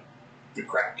 and he got the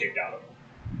crap kicked out of him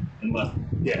and left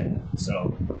dead.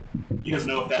 So he doesn't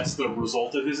know if that's the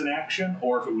result of his inaction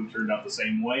or if it would have turned out the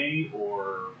same way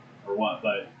or what,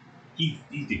 but he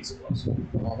thinks it was.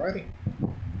 Alrighty.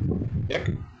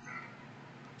 Nick?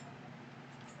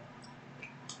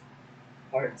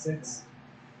 Part 6.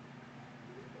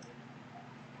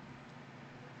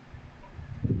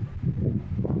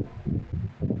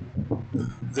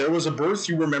 There was a birth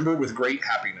you remember with great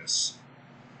happiness.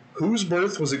 Whose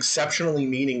birth was exceptionally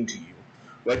meaning to you?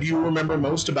 What do you remember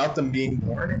most about them being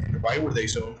born, and why were they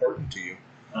so important to you?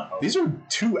 Uh-oh. These are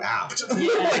too apt. Like,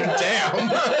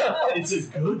 damn. It's a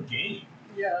good game.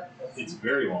 Yeah. It's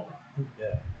very well done.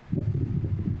 Yeah.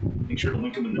 Make sure to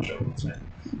link them in the show notes, man.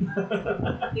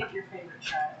 Pick your favorite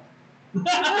child.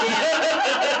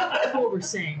 That's what we're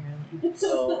saying, really.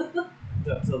 So,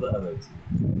 don't tell the other two.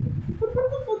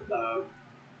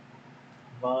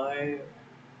 My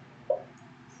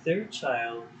third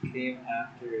child came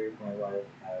after my wife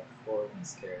had 4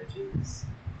 miscarriages.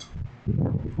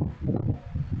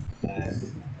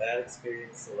 And that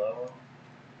experience alone,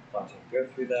 watching her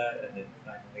go through that, and then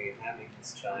finally having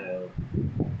this child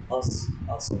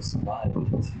also survive to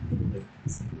live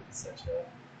in such a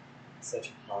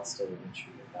hostile and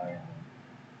wintry environment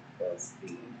was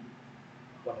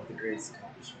one of the greatest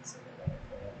accomplishments of my life.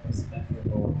 Most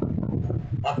memorable.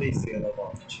 Obviously, I love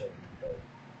all the children, but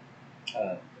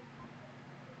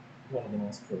one of the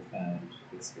most profound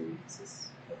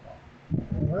experiences of all.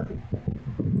 Alrighty.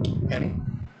 Penny?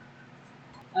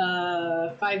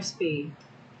 5 spade.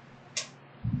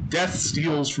 Death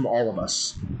steals from all of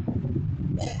us.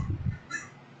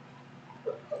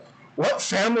 What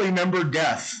family member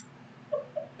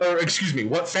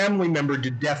what family member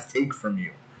did death take from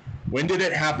you? When did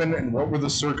it happen, and what were the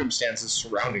circumstances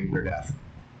surrounding their death?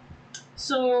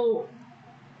 So,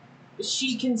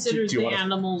 she considers Do you the wanna-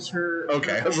 animals her...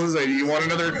 Okay, I was gonna say, you want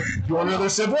another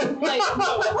sibling? Like,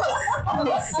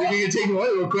 You can take away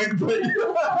real quick, but You're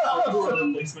a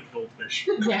replacement goldfish.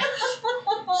 yeah.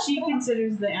 She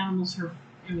considers the animals her...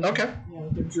 I mean, okay, you know,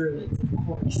 they're druids, of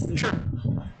course. sure.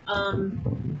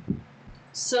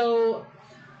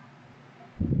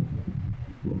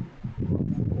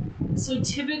 So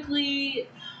typically,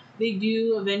 they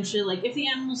do eventually, like, if the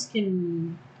animals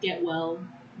can get well,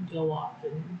 go off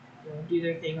and do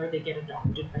their thing, or they get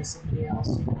adopted by somebody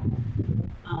else.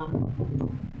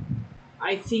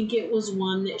 I think it was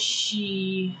one that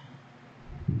she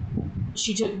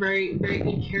took very, very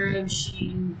good care of.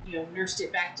 She, nursed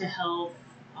it back to health.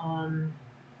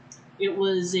 It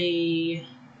was I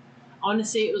want to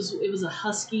say it was a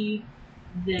husky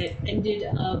that ended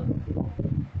up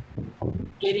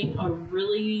getting a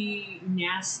really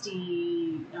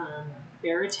nasty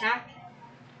bear attack,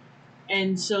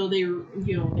 and so they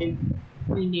renamed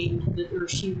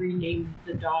she renamed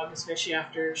the dog, especially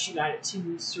after she got it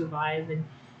to survive. And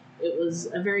it was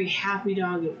a very happy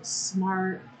dog. It was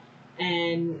smart,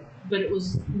 but it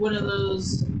was one of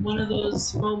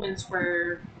those moments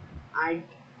where I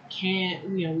can't,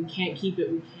 we can't keep it.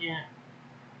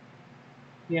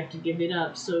 We have to give it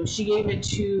up. So she gave it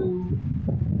to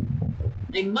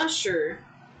a musher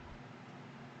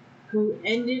who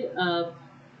ended up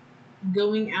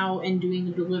going out and doing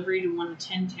a delivery to one of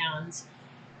 10 towns,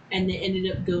 and they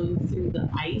ended up going through the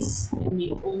ice, and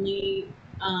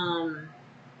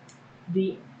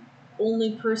the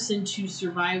only person to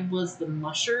survive was the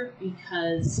musher,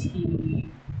 because he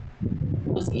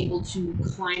was able to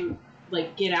climb,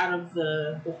 get out of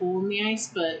the hole in the ice,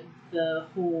 but the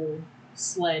whole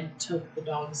sled took the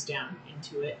dogs down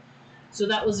into it. So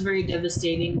that was very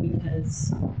devastating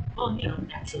because,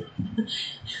 naturally.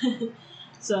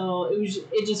 So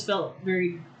it just felt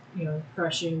very,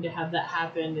 crushing to have that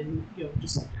happen, and,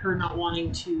 just her not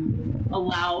wanting to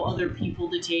allow other people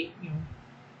to take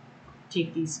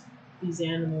these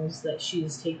animals that she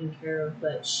is taking care of,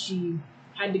 but she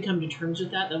had to come to terms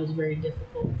with that. That was very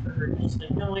difficult for her. Just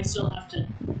no, I still have to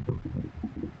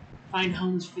find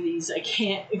homes for these. I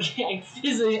can't. I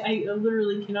physically, I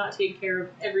literally cannot take care of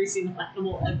every single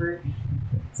animal ever.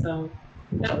 So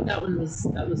that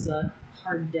was a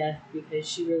hard death because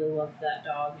she really loved that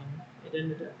dog and it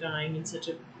ended up dying in such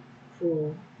a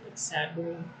cruel, like sad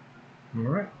way. All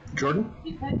right, Jordan.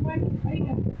 Why do you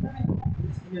have to cry?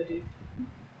 No, dude.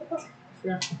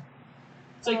 Yeah.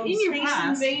 It's like in your Space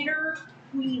past. Invader,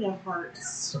 Queen of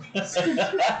Hearts.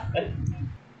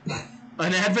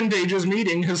 An advantageous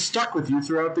meeting has stuck with you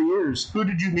throughout the years. Who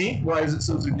did you meet? Why is it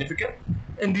so significant?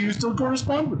 And do you still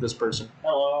correspond with this person?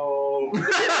 Hello.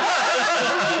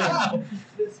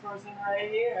 This person right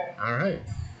here. All right.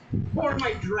 Or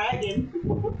my dragon.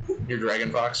 Your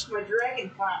dragon fox. My dragon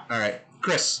fox. All right,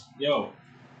 Chris. Yo.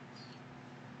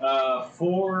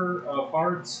 4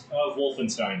 parts of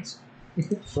Wolfensteins.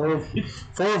 Four of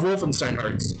Wolfenstein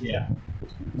hearts. Yeah.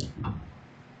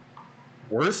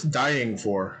 Worth dying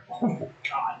for. Oh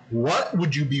God. What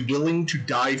would you be willing to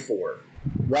die for?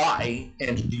 Why?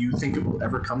 And do you think it will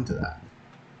ever come to that?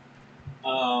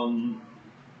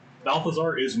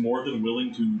 Balthazar is more than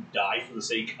willing to die for the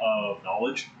sake of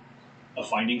knowledge, of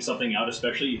finding something out,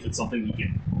 especially if it's something he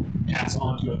can pass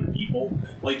on to other people.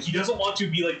 Like, he doesn't want to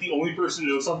be like the only person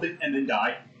to know something and then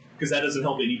die, because that doesn't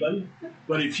help anybody.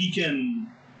 But if he can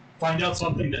find out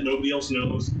something that nobody else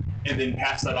knows and then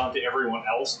pass that on to everyone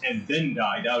else and then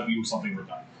die, that would be something worth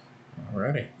dying.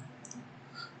 Alrighty.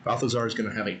 Balthazar is going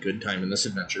to have a good time in this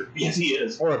adventure. Yes, he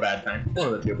is. Or a bad time.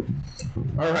 One of the two.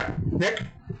 Alright, Nick.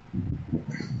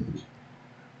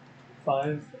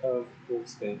 5 of Wolf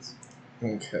Spades.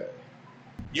 Okay.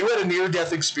 You had a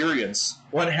near-death experience.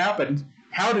 What happened?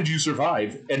 How did you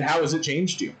survive? And how has it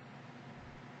changed you?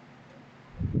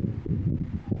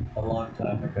 A long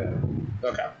time ago.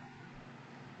 Okay.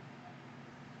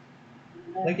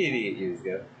 Like 88 years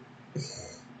ago.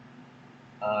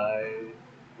 I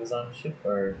was on a ship,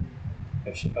 or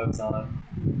a ship I was on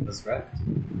was wrecked.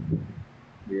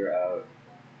 We were out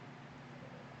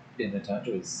in the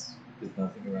tundras with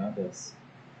nothing around us.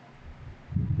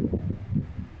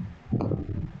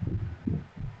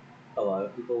 A lot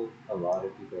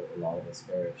of us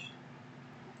perished.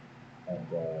 And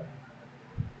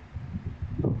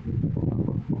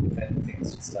if anything,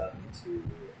 it's just taught me to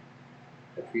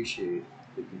appreciate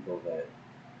the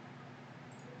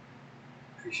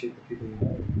people you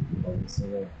know while they're still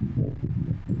there.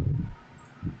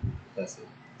 That's it.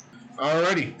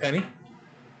 Alrighty, Penny.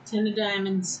 10 of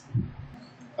diamonds.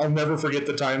 I'll never forget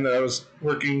the time that I was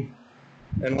working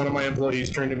and one of my employees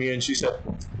turned to me and she said,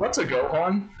 "What's a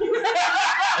Gohan?"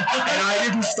 And I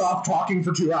didn't stop talking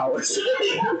for 2 hours.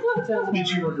 Did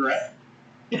you regret?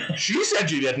 She said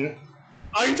she didn't.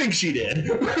 I think she did.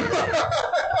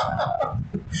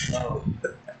 Oh,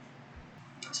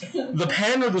 The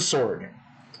pen or the sword?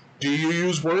 Do you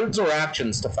use words or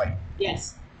actions to fight?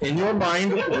 Yes. In your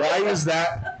mind, why is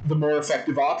that the more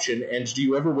effective option, and do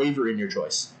you ever waver in your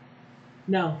choice?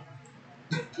 No.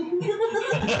 Jordan!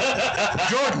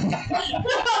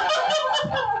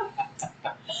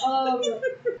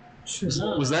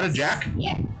 Was that a jack?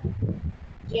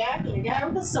 Jack and a guy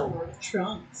with a sword.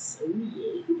 Trunks. Oh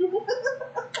yeah.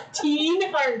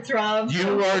 Teen heartthrob.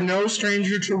 You are no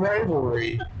stranger to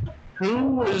rivalry.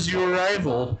 Who is your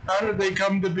rival? How did they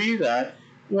come to be that?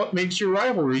 What makes your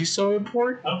rivalry so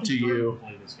important to you?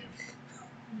 Play this game.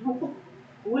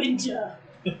 Winter.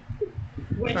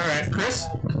 Alright, Chris?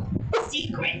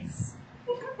 Secrets.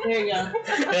 There you go.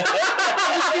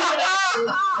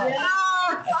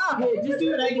 Yeah, just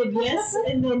do what I did. Yes,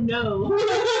 and then no.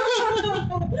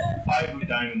 5 of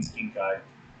diamonds, King Kai.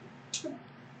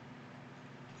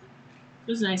 It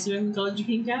was nice of him to call you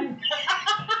King Kai.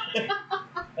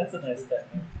 that's a nice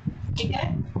statement.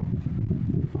 Okay.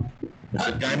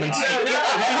 Diamonds.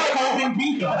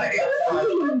 King Kai.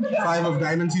 5 of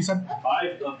diamonds, you said?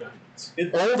 5 of diamonds.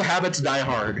 Old habits die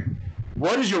hard.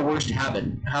 What is your worst habit?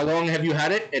 How long have you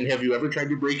had it, and have you ever tried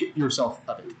to break it yourself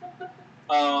of it?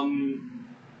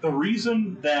 The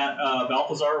reason that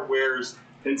Balthazar wears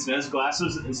pince-nez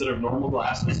glasses instead of normal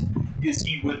glasses is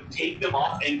he would take them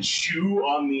off and chew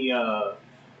on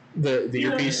The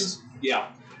earpiece?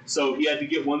 Yeah. So he had to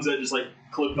get ones that just like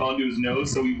clipped onto his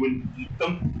nose so he wouldn't eat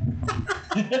them.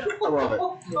 I love it.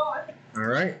 Oh, God.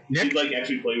 Alright, He'd Nick? like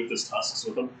actually play with his tusks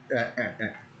with them.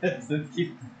 That's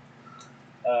cute.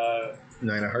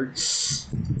 9 of hearts.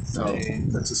 Oh,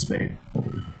 Spade. that's a spade.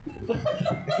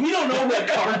 We don't know what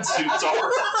card suits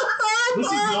are.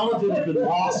 This knowledge has been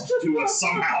lost to us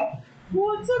somehow.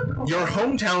 What's up? Your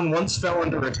hometown once fell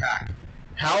under attack.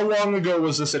 How long ago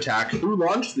was this attack? Who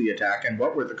launched the attack, and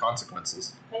what were the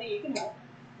consequences? Penny, you can help.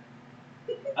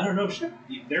 I don't know.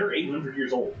 They're 800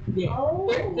 years old. Yeah. Oh.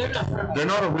 They're not from They're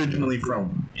not originally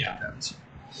from Yeah. Towns.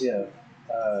 Yeah.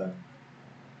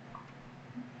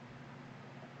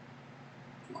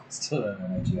 Still don't know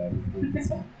my geography.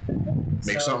 So.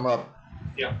 Make something up.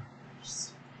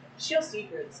 She'll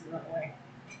secrets in that way.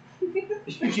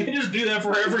 You can just do that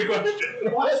for every question.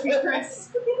 Watch me, Chris.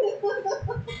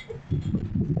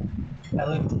 I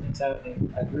lived in a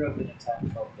town I grew up in a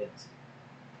town called Mint.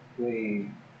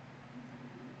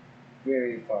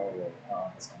 Very far away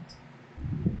on this continent.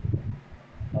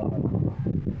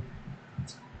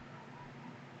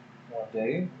 One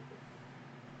day,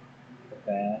 a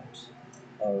band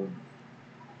of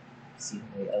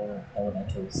seemingly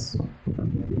elementals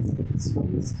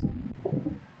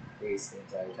raised the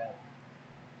entire town.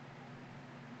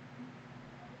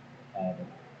 And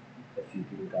a few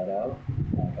people got out,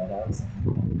 some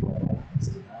people got out,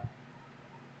 most did not.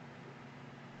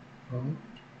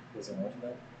 Was there more to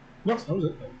that? No, that was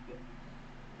it.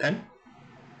 10?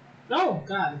 Oh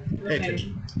God. Pay Okay.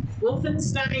 attention.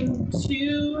 Wolfenstein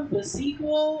 2, the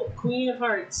sequel, Queen of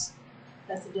Hearts.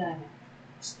 That's a diamond.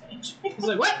 I was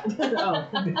like, what? Oh.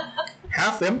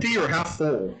 Half empty or half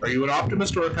full? Are you an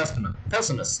optimist or a pessimist?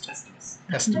 Pessimist.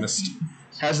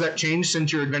 Has that changed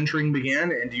since your adventuring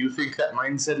began, and do you think that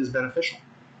mindset is beneficial?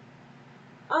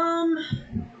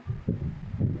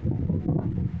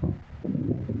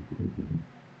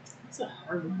 It's a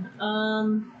hard one.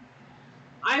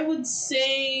 I would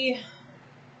say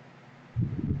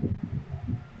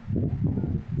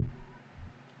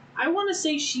I want to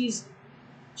say she's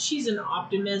an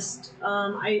optimist.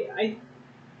 I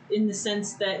in the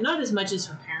sense that not as much as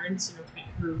her parents and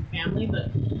her family,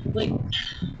 but like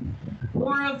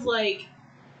more of like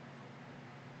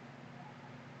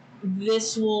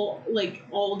this will like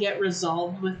all get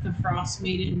resolved with the Frost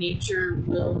Maiden. Nature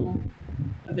will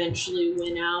eventually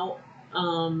win out.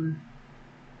 I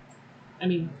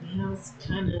mean, that's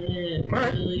kind of it,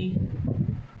 Alright. really.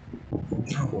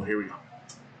 Oh, well, here we go.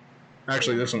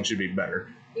 Actually, this one should be better.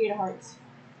 8 of hearts.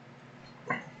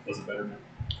 Was it better, man?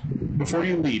 Before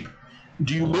you leap,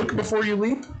 do you look before you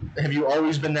leap? Have you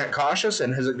always been that cautious,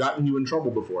 and has it gotten you in trouble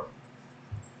before?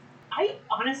 I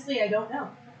don't know.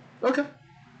 Okay.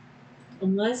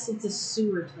 Unless it's a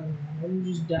sewer tunnel, then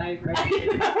you just dive right I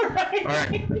in. know, right?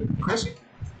 Alright. Chris?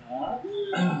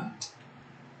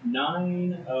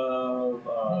 9 of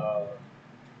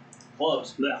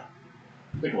clubs. Blech.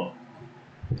 Big club.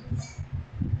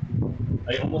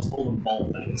 I almost told them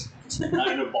ball things.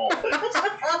 9 of ball things.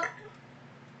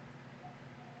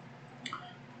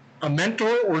 A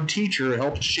mentor or teacher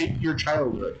helped shape your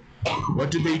childhood. What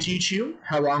did they teach you?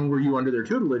 How long were you under their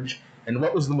tutelage? And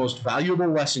what was the most valuable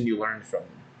lesson you learned from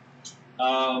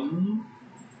them?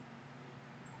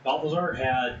 Balthazar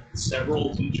had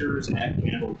several teachers at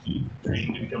Candlekeep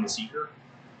training to become a seeker.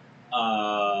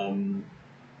 And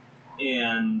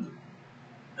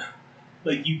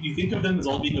like you think of them as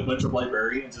all being a bunch of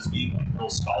librarians as being like real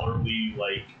scholarly,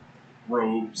 like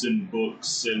robes and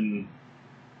books and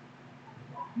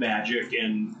magic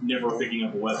and never picking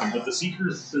up a weapon. But the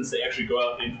seekers, since they actually go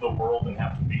out into the world and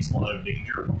have to face a lot of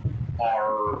danger,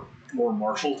 are more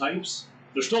martial types.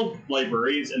 They're still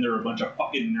librarians and they're a bunch of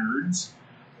fucking nerds.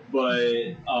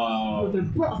 But Oh, they're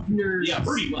buff nerds. yeah,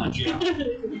 pretty much, yeah.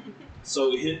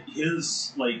 So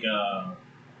his like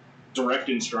direct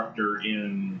instructor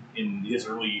in his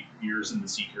early years in the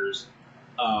Seekers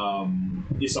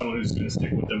is someone who's going to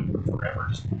stick with them forever,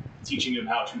 just teaching him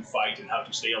how to fight and how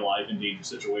to stay alive in dangerous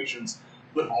situations,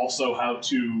 but also how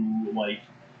to like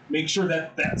make sure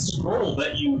that that scroll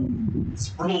that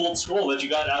little old scroll that you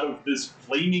got out of this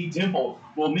flaming temple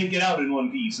will make it out in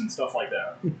one piece and stuff like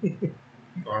that.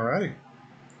 Alright.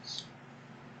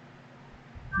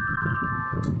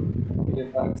 Video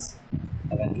parts,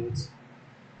 Avengers.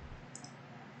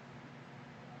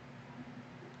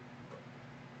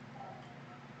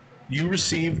 You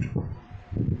received...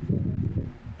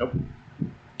 Nope.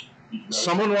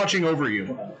 Someone watching over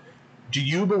you. Do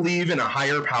you believe in a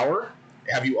higher power?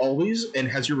 Have you always? And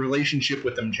has your relationship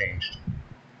with them changed?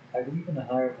 I believe in a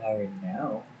higher power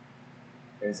now.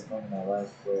 There's a point in my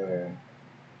life where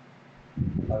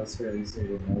I was fairly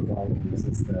certain no God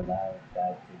exists that allowed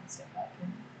bad things to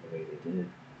happen the way they did.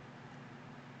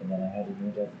 And then I had a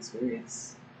near-death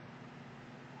experience.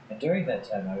 And during that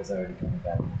time, I was already coming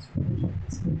back into religion at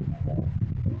this point in my life.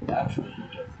 The actual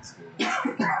near-death experience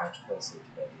was much closer to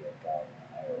the idea of God and a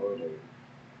higher order.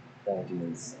 The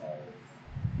ideas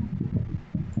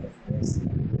of mercy,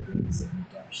 forgiveness, and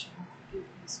redemption,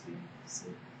 forgiveness,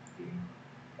 being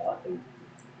godly.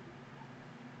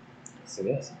 So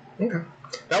yes. Okay.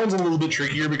 That one's a little bit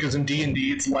trickier because in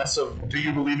D&D it's less of do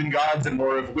you believe in gods and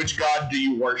more of which god do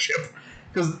you worship.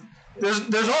 Because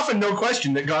there's often no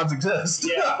question that gods exist.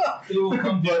 Yeah, they will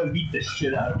come down and beat the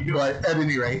shit out of you. But at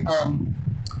any rate,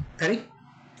 Penny,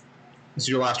 this is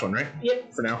your last one, right?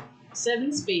 Yep. For now,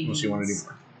 7 spades. unless you want to do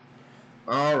more.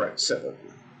 All right, 7.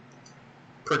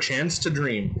 Perchance to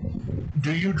dream.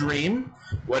 Do you dream?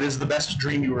 What is the best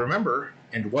dream you remember,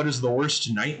 and what is the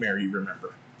worst nightmare you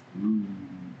remember?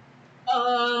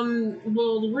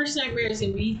 Well, the worst nightmare is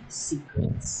gonna be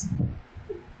secrets.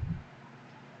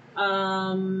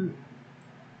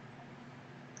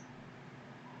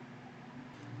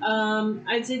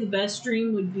 I'd say the best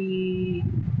dream would be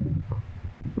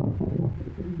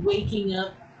waking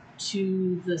up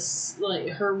to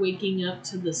her waking up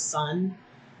to the sun,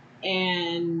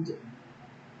 and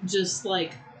just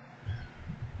like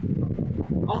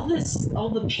all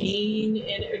the pain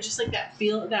and or just like that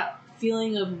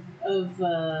feeling of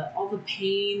all the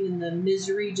pain and the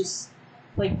misery just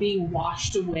like being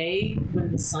washed away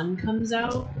when the sun comes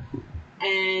out.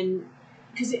 And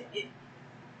because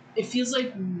it feels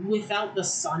like without the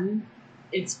sun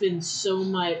it's been so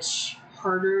much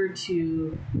harder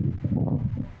to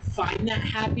find that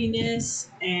happiness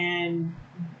and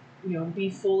be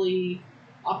fully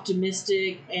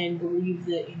optimistic and believe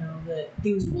that that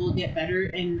things will get better.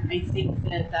 And I think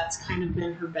that that's kind of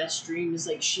been her best dream, is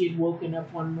like she had woken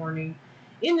up one morning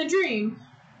in the dream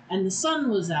and the sun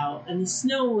was out and the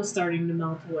snow was starting to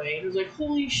melt away, and it was like,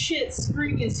 holy shit,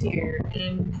 spring is here.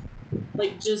 And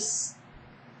like just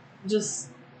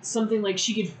something like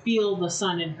she could feel the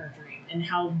sun in her dream, and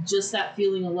how just that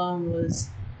feeling alone was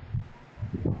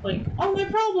like, all my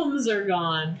problems are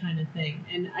gone kind of thing.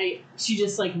 And she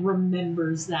just like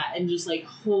remembers that and just like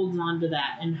holds on to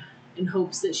that and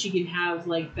hopes that she can have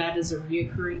like that as a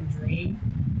reoccurring dream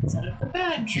instead of the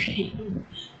bad dream.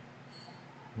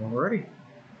 Alrighty.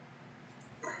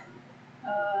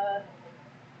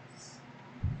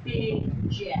 Big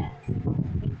Jack.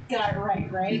 Got it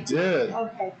right? You did.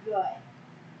 Okay, good.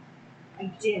 I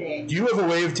did it. You have a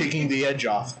way of taking the edge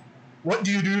off. What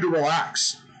do you do to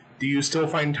relax? Do you still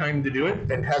find time to do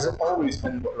it? And has it always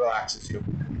been what relaxes you?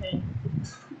 Okay.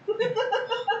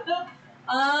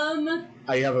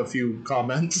 I have a few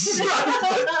comments.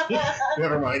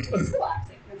 Never mind.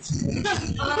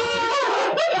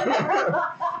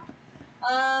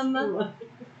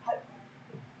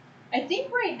 I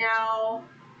think right now,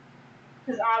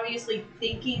 because obviously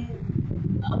thinking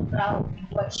about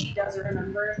what she doesn't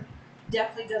remember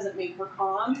definitely doesn't make her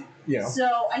calm. Yeah.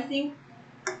 So I think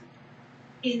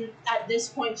at this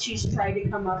point she's tried to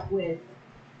come up with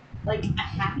like a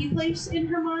happy place in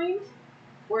her mind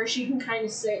where she can kind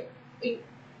of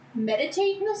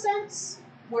meditate in a sense,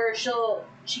 where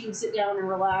she can sit down and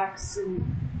relax and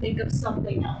think of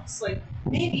something else, like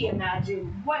maybe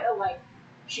imagine what a life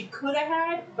she could have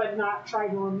had, but not try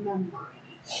to remember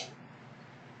anything.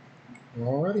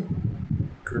 Alrighty.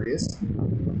 Chris?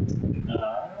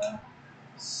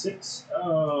 6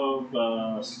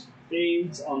 of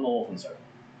spades on the Wolfenstein.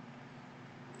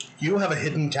 You have a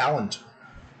hidden talent.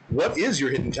 What is your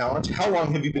hidden talent? How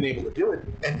long have you been able to do it?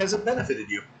 And has it benefited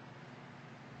you?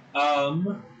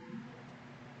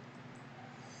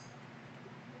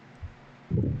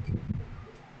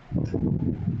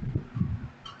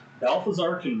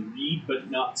 Balthazar can read but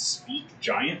not speak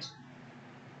giant.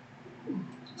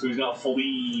 So he's not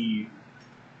fully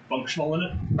functional in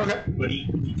it. Okay. But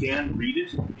he can read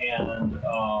it, and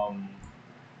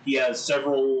he has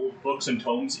several books and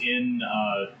tomes in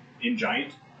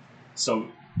giant. So,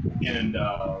 and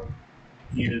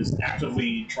he is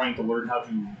actively trying to learn how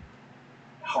to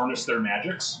harness their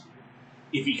magics.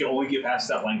 If he can only get past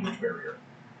that language barrier.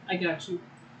 I got you.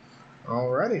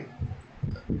 Alrighty.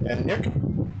 And Nick?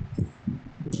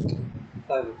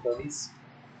 5 of puppies.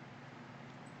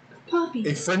 Puppy.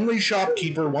 A friendly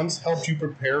shopkeeper once helped you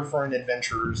prepare for an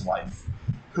adventurer's life.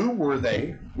 Who were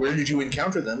they? Where did you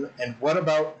encounter them? And what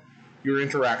about your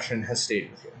interaction has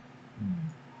stayed with you?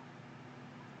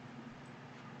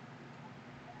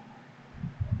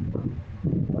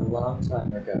 A long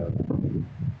time ago,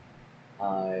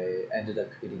 I ended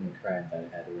up committing a crime that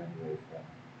I had to run away from.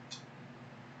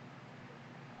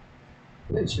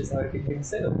 Which is how I became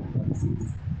Salem.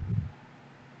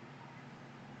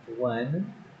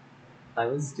 When I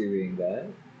was doing that,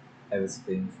 I was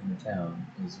fleeing from the town.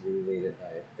 It was really late at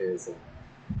night.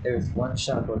 There was one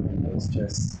shop owner that was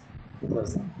just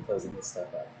closing his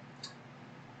stuff up.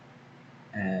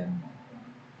 And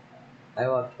I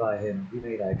walked by him, we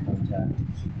made eye contact,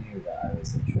 he knew that I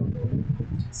was in trouble.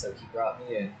 So he brought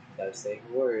me in without saying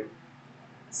a word,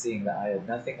 seeing that I had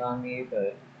nothing on me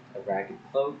but a ragged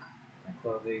cloak my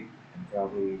clothing and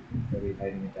probably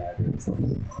hiding a dagger or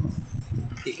something.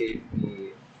 He gave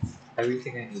me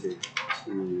everything I needed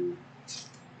to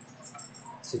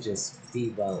just be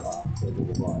well off for a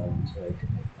little while until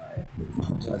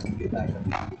I can get back on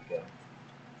my feet again.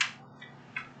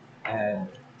 And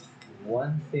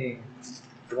one thing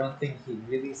he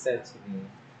really said to me,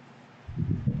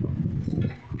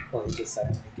 well, he just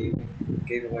said to me,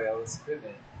 gave away all his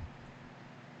equipment,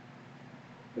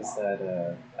 was that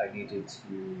I needed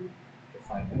to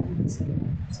find my roots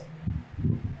again or something.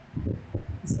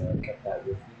 So I kept that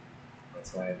with me.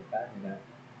 That's why I have a family now.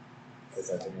 Because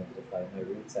I've been able to find my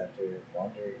roots after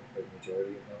wandering for the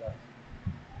majority of my life.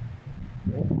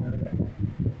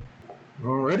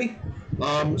 Alrighty.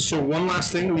 So one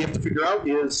last thing we have to figure out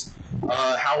is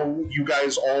how you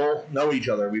guys all know each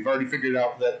other. We've already figured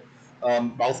out that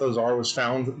Balthazar was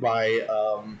found by,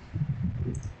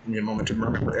 give me a moment to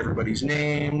remember everybody's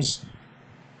names,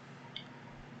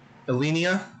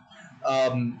 Elenia,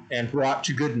 and brought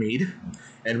to Goodmead.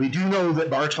 And we do know that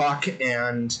Bartok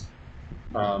and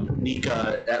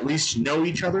Nika at least know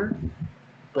each other,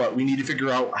 but we need to figure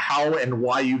out how and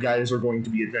why you guys are going to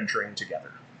be adventuring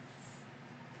together.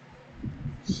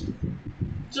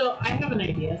 So I have an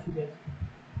idea if you guys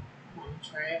want to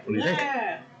try it. What do you think?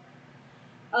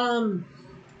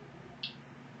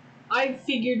 I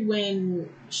figured when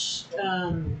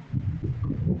I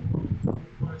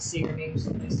want to say her name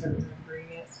so I start remembering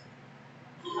it.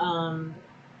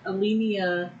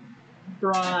 Alenia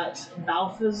brought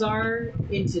Balthazar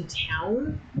into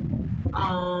town.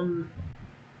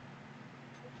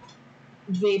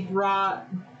 They brought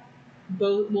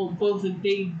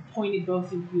they pointed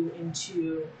both of you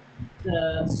into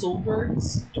the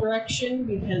Solberg's direction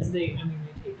because they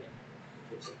take it.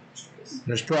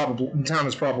 The town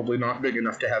is probably not big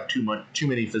enough to have too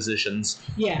many physicians.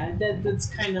 Yeah, that's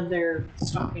kind of their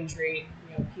stock and trade,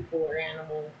 people or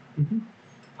animal. Mm-hmm.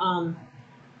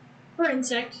 Or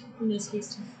insect in this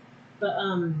case too.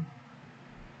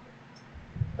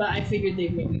 But I figured they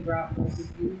maybe brought both of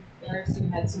you there so you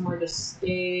had somewhere to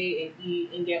stay and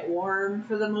eat and get warm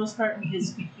for the most part,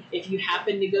 because if you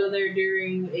happen to go there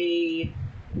during a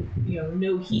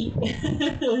no heat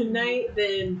night,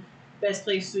 then best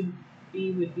place would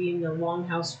be in the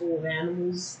longhouse full of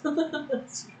animals.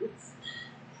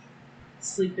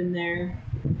 Sleeping there.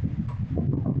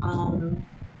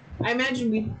 I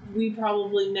imagine we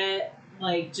probably met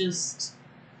just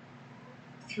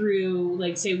through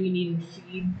say we needed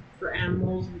feed for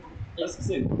animals.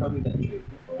 Probably done trade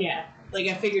before. Yeah,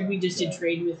 I figured we just did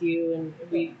trade with you, and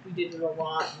we did it a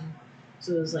lot, and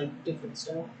so it was different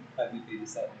stuff. Have you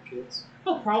babysat my kids?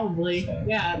 Oh, probably. So-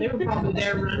 Yeah, they were probably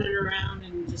there running around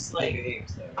and just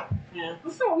games though. yeah.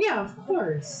 Oh yeah, of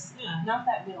course. Yeah. Not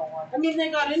that middle one. I mean, they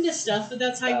got into stuff, but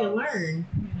that's how you learn,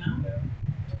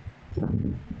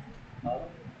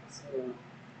 So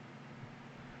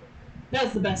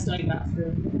That's the best I got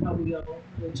for how we all know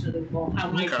each other. Well,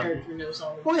 how my Okay. character knows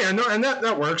all of it. Well, yeah, no, and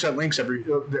that works. That links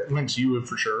that links you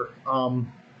for sure.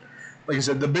 Like I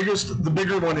said, the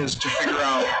bigger one is to figure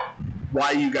out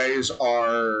why you guys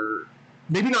are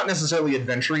maybe not necessarily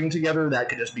adventuring together. That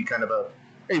could just be kind of a,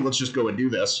 hey, let's just go and do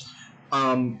this.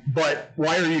 But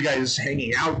why are you guys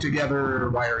hanging out together?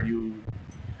 Why are you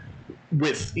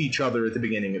with each other at the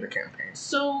beginning of the campaign?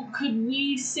 So, could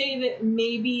we say that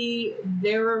maybe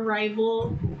their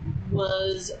arrival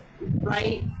was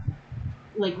right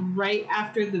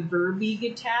after the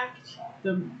Verbeeg attacked?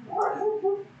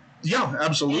 Yeah,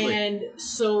 absolutely. And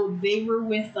so they were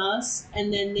with us,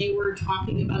 and then they were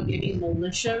talking about getting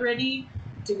militia ready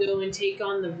to go and take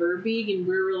on the Verbeeg, and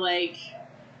we were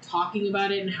talking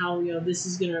about it and how this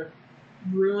is gonna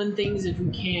ruin things if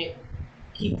we can't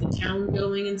keep the town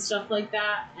going and stuff like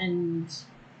that, and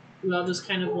we all just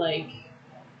kind of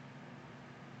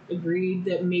agreed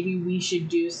that maybe we should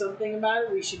do something about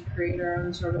it. We should create our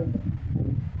own sort of.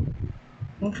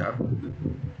 Okay.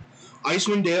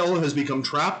 Icewind Dale has become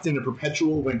trapped in a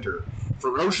perpetual winter.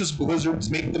 Ferocious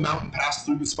blizzards make the mountain pass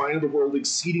through the spine of the world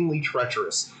exceedingly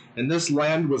treacherous, and this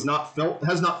land has not felt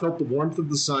the warmth of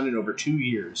the sun in over 2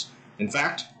 years. In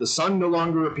fact, the sun no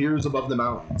longer appears above the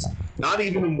mountains, not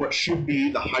even in what should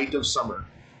be the height of summer.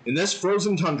 In this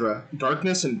frozen tundra,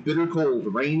 darkness and bitter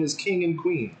cold reign as king and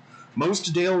queen.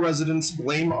 Most Dale residents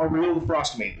blame Auril the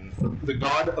Frost Maiden, the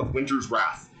god of winter's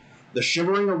wrath. The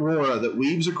shivering aurora that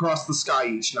weaves across the sky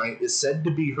each night is said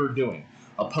to be her doing,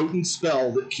 a potent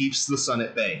spell that keeps the sun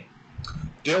at bay.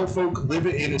 Dale folk live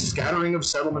in a scattering of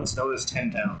settlements known as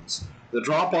 10 towns. The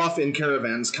drop-off in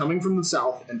caravans coming from the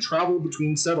south and travel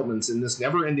between settlements in this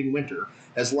never-ending winter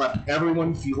has left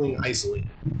everyone feeling isolated.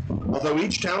 Although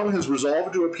each town has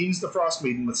resolved to appease the Frost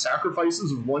Maiden with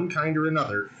sacrifices of one kind or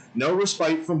another, no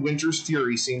respite from winter's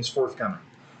fury seems forthcoming.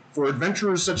 For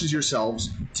adventurers such as yourselves,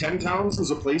 10 Towns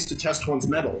is a place to test one's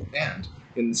mettle and,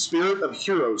 in the spirit of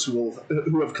heroes who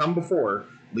have come before,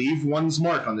 leave one's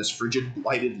mark on this frigid,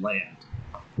 blighted land.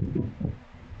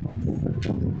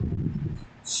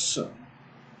 So,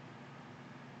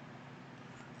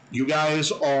 you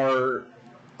guys are,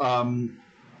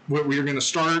 we're going to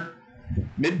start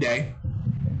midday,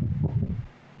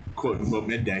 quote unquote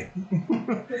midday,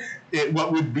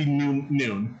 what would be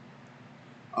noon.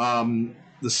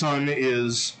 The sun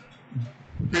is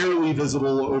barely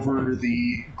visible over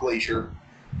the glacier.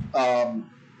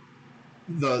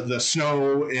 The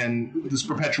snow and this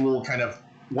perpetual kind of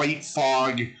white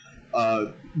fog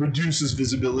reduces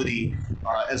visibility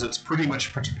as it's pretty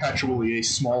much perpetually a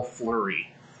small flurry.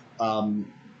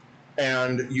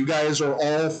 And you guys are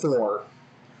all four.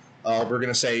 We're going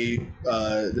to say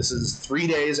this is 3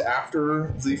 days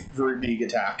after the Verbeeg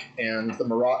attack, and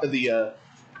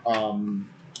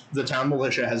the town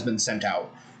militia has been sent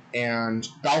out. And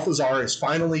Balthazar is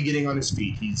finally getting on his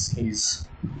feet. He's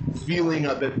feeling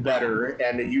a bit better,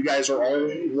 and you guys are all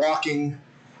walking.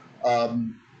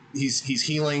 He's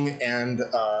healing, and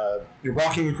you're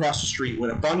walking across the street when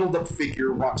a bundled-up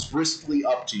figure walks briskly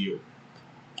up to you.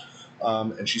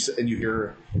 And you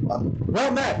hear,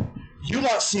 "Well met. You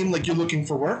lot seem like you're looking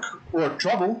for work or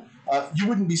trouble. You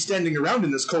wouldn't be standing around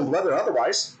in this cold weather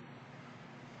otherwise.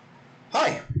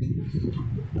 Hi."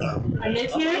 I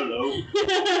live here. Hello.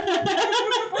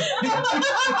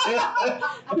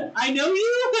 I know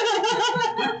you.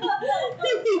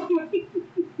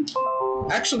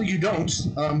 Actually, you don't.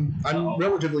 I'm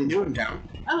relatively new in town.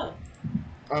 Oh.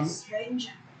 Strange.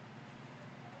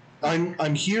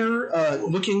 I'm here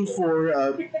looking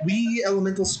for wee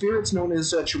elemental spirits known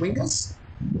as Chewingas.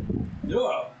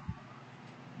 Yeah.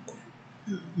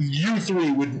 You three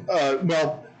would,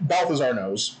 well, Balthazar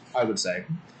knows, I would say.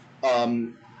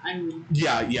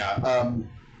 Yeah.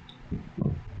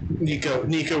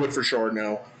 Nico would for sure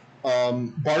know.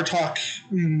 Bartok,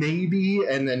 maybe,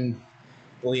 and then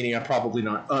Linnea, probably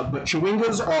not. But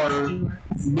Chewingas are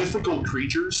mythical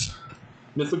creatures,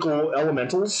 mythical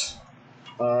elementals,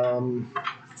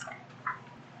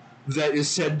 that is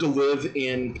said to live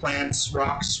in plants,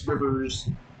 rocks, rivers,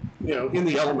 in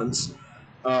the elements.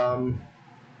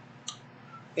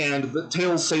 And the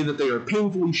tales say that they are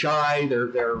painfully shy.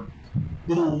 They're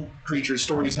little creatures.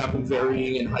 Stories have them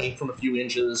varying in height from a few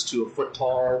inches to a foot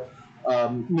tall.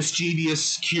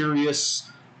 Mischievous,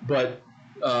 curious, but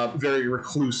very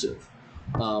reclusive.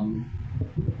 And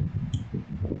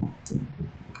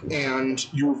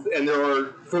there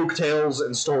are folk tales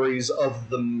and stories of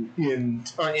them in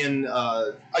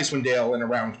Icewind Dale and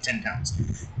around 10 Towns.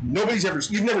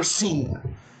 You've never seen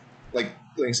them. Like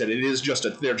I said,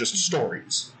 they're just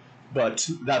stories. But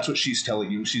that's what she's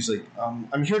telling you. She's like,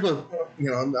 I'm here to,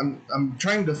 I'm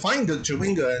trying to find a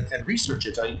Chewinga and research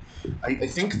it. I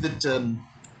think that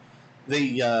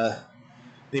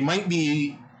they might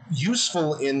be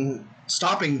useful in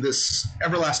stopping this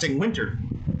everlasting winter.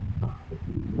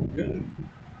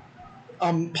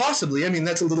 Possibly. I mean,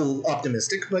 that's a little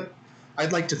optimistic, but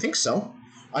I'd like to think so.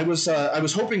 I was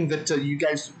hoping that you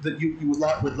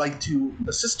lot would like to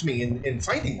assist me in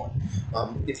finding one.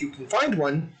 If you can find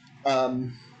one,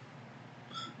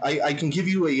 I can give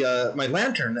you my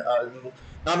lantern.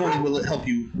 Not only will it help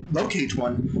you locate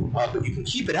one, but you can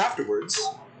keep it afterwards.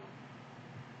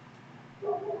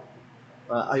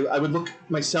 I would look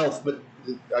myself, but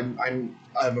I'm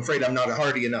afraid I'm not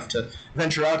hardy enough to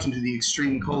venture out into the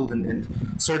extreme cold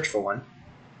and search for one.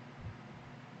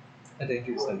 How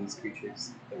dangerous are these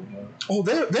creatures that we know? Oh,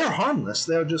 they're harmless.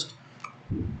 They're just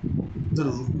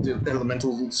little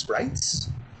elemental sprites.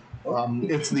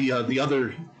 It's the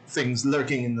other things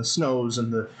lurking in the snows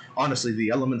and honestly the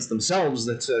elements themselves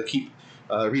that keep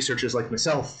researchers like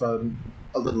myself a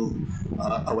little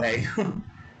away.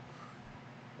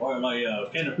 While I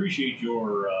can appreciate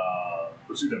your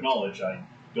pursuit of knowledge, I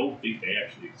don't think they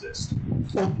actually exist.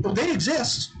 Well, they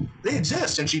exist. They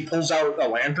exist. And she pulls out a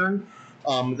lantern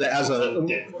that has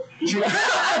she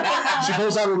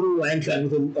pulls out a little lantern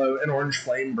with an orange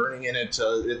flame burning in it.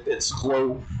 It's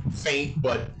glow faint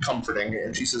but comforting.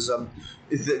 And she says,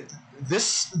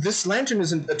 this lantern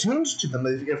isn't attuned to them.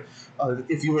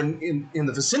 If you are in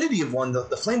the vicinity of one,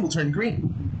 the flame will turn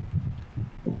green.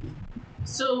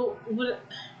 So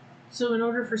in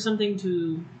order for something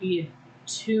to be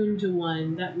attuned to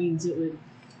one, that means it would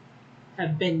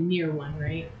have been near one,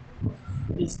 right?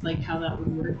 Is like how that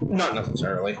would work. Not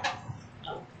necessarily.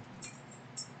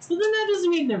 Well, then that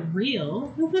doesn't mean they're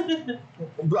real.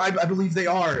 I believe they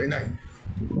are, and I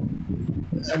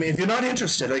mean, if you're not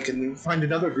interested, I can find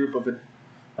another group of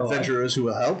adventurers who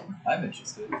will help. I'm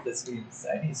interested. If this means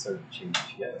any sort of change,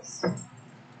 yes.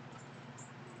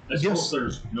 I suppose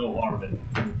there's no harm in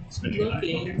spending a night.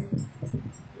 Okay.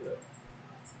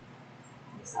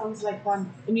 Sounds like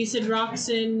fun. And you said rocks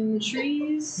and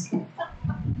trees?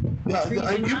 Yeah,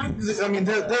 I mean,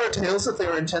 there are tales that they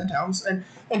are in 10 towns, and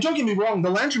don't get me wrong, the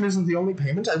lantern isn't the only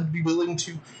payment. I would be willing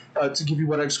to give you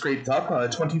what I've scraped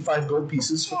up, 25 gold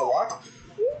pieces for the lot.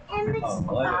 Oh,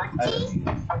 well, I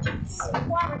don't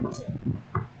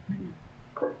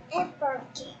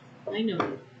I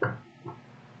know.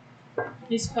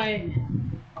 He's quiet.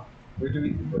 Where do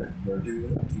we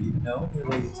know?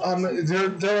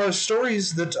 There are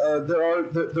stories that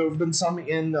there have been some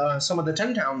in some of the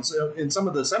 10 towns, in some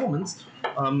of the settlements.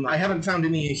 I haven't found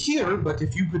any here, but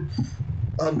if you could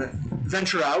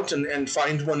venture out and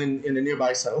find one in a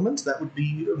nearby settlement, that would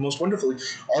be most wonderful.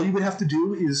 All you would have to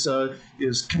do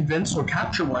is convince or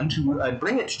capture one to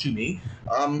bring it to me,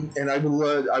 and I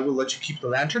will let you keep the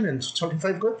lantern and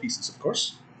 25 gold pieces, of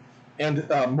course. And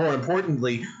more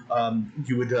importantly,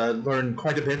 you would learn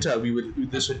quite a bit.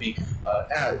 This would be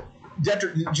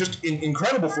just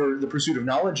incredible for the pursuit of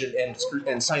knowledge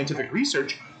and scientific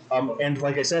research. And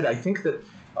like I said, I think that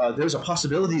there's a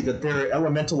possibility that their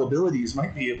elemental abilities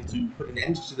might be able to put an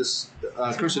end to this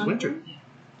cursed winter.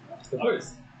 Of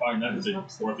course. Find that as a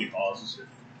worthy cause. If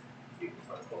you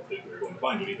don't think we're going to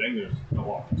find anything, there's no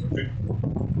harm.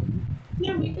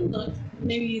 Yeah, we can look.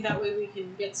 Maybe that way we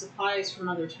can get supplies from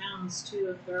other towns too,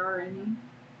 if there are any.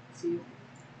 See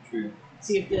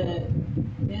if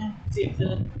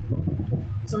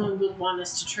someone would want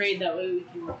us to trade. That way we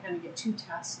can kind of get two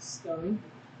tasks going.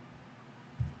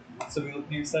 So we look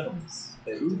near settlements.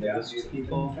 They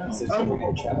people.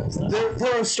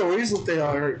 There are stories that they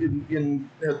are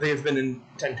they have been in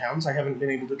 10 towns. I haven't been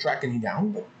able to track any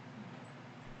down, but.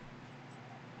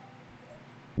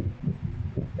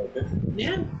 Okay.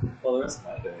 Yeah. Well, the rest of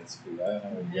my day is food. I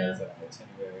don't know if you guys have an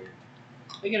itinerary.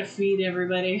 I gotta feed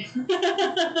everybody. I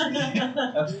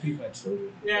have to feed my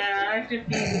children. Yeah, I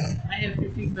have to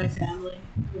feed my family.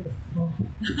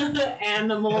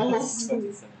 Animals.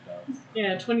 27 dogs.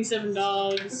 Yeah, 27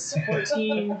 dogs,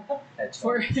 14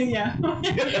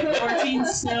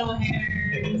 snow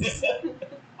hares.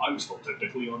 I'm still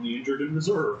technically on the injured and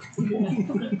reserve.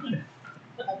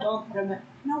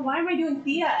 No, why am I doing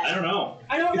Thea? I don't know.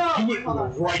 I don't know. You went Hold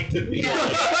on. right to the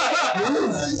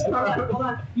Hold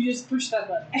on. You just push that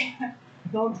button.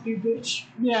 Don't be bitch.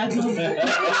 Yeah. There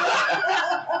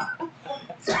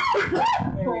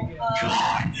we go.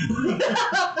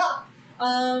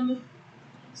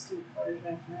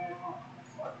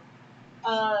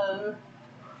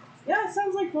 Yeah, it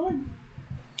sounds like fun.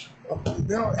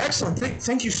 No, excellent.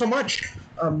 Thank you so much.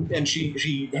 And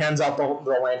she hands out the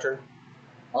lantern.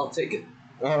 I'll take it.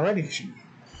 Alrighty. She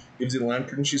gives you the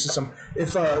lantern. She says,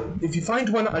 if you find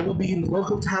one, I will be in the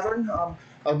local tavern.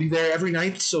 I'll be there every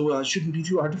night, so it shouldn't be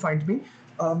too hard to find me.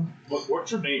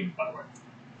 What's your name, by the way?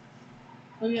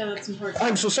 Oh yeah, that's important.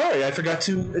 I'm so sorry. I forgot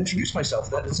to introduce myself.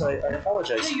 That is, I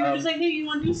apologize. Yeah, you were just like, hey, you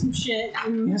want to do some shit?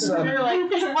 And Yes, you're like,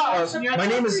 my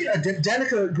name is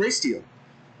Danica Greysteel.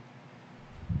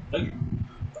 Thank you.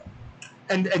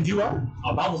 And you are?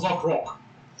 Balthazar Croc.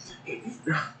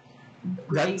 Steel.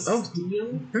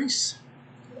 Nice.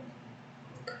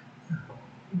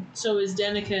 So is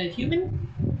Danica human?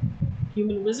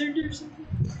 Human wizard or something?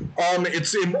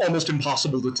 It's almost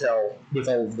impossible to tell with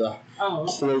all of the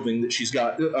clothing that she's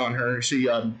got on her. She,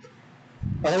 all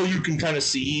you can kind of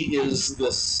see is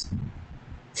this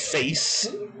face,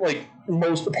 like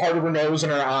most part of her nose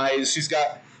and her eyes. She's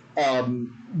got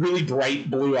really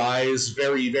bright blue eyes,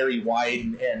 very, very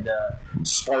wide and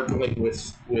sparkling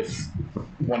with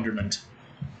wonderment.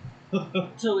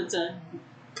 So it's a...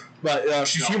 But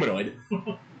she's humanoid.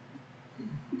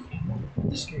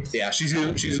 Yeah, she's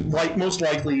like most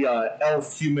likely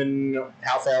elf, human,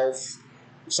 half elf,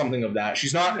 something of that.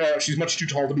 She's not. She's much too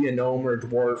tall to be a gnome or a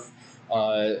dwarf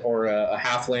or a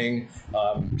halfling.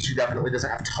 She definitely doesn't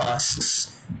have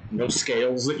tusks, no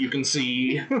scales that you can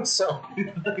see. So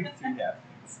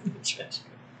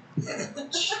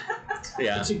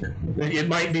yeah, it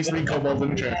might be 3 kobolds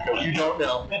in a trench coat. You don't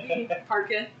know.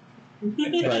 Parka.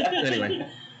 But anyway.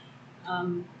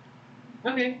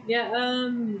 Okay, yeah,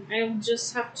 I'll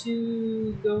just have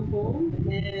to go home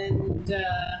and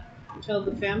tell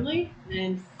the family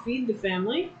and feed the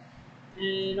family,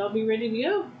 and I'll be ready to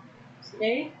go.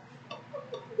 Okay?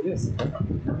 Yes, I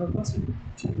have a question.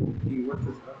 Do you work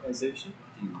with an organization?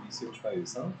 Do you research by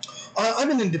yourself? I'm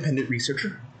an independent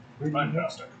researcher.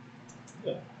 Fantastic.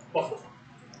 Yeah. I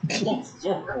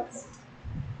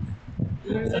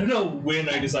don't know when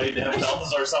I decided to have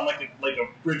Balthazar sound like a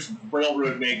rich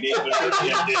railroad magnate, but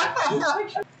certainly I did.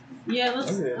 Yeah,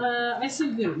 let's. Okay. I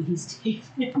say go East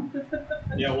Haven.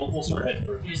 Yeah, we'll start heading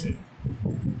for East Haven.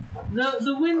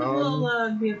 The wind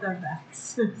will be at their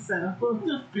backs. So.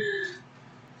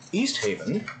 East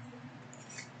Haven,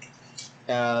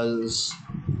 as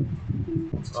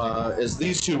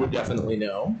these two would definitely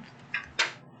know.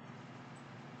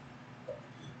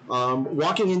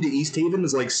 Walking into East Haven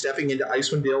is like stepping into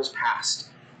Icewind Dale's past.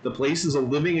 The place is a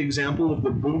living example of the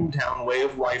boomtown way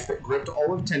of life that gripped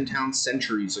all of 10 towns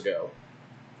centuries ago.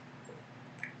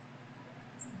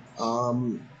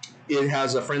 It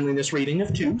has a friendliness rating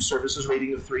of 2, services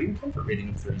rating of 3, and comfort rating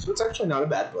of 3, so it's actually not a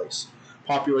bad place.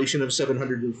 Population of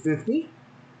 750.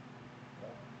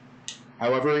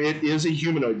 However, it is a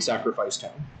humanoid sacrifice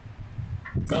town.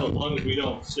 Well, as long as we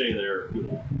don't stay there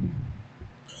too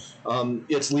long.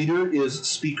 Its leader is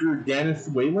Speaker Daneth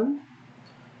Whalen.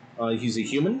 He's a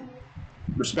human,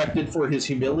 respected for his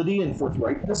humility and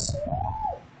forthrightness.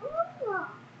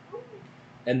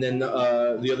 And then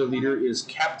the other leader is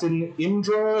Captain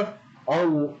Imdra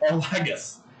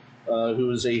Arlagath,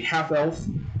 who is a half-elf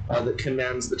that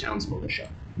commands the town's militia.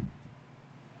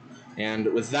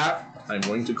 And with that, I'm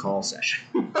going to call session.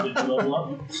 Did you level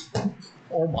up?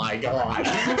 Oh my god.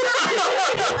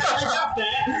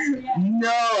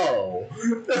 No!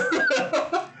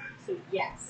 So yes.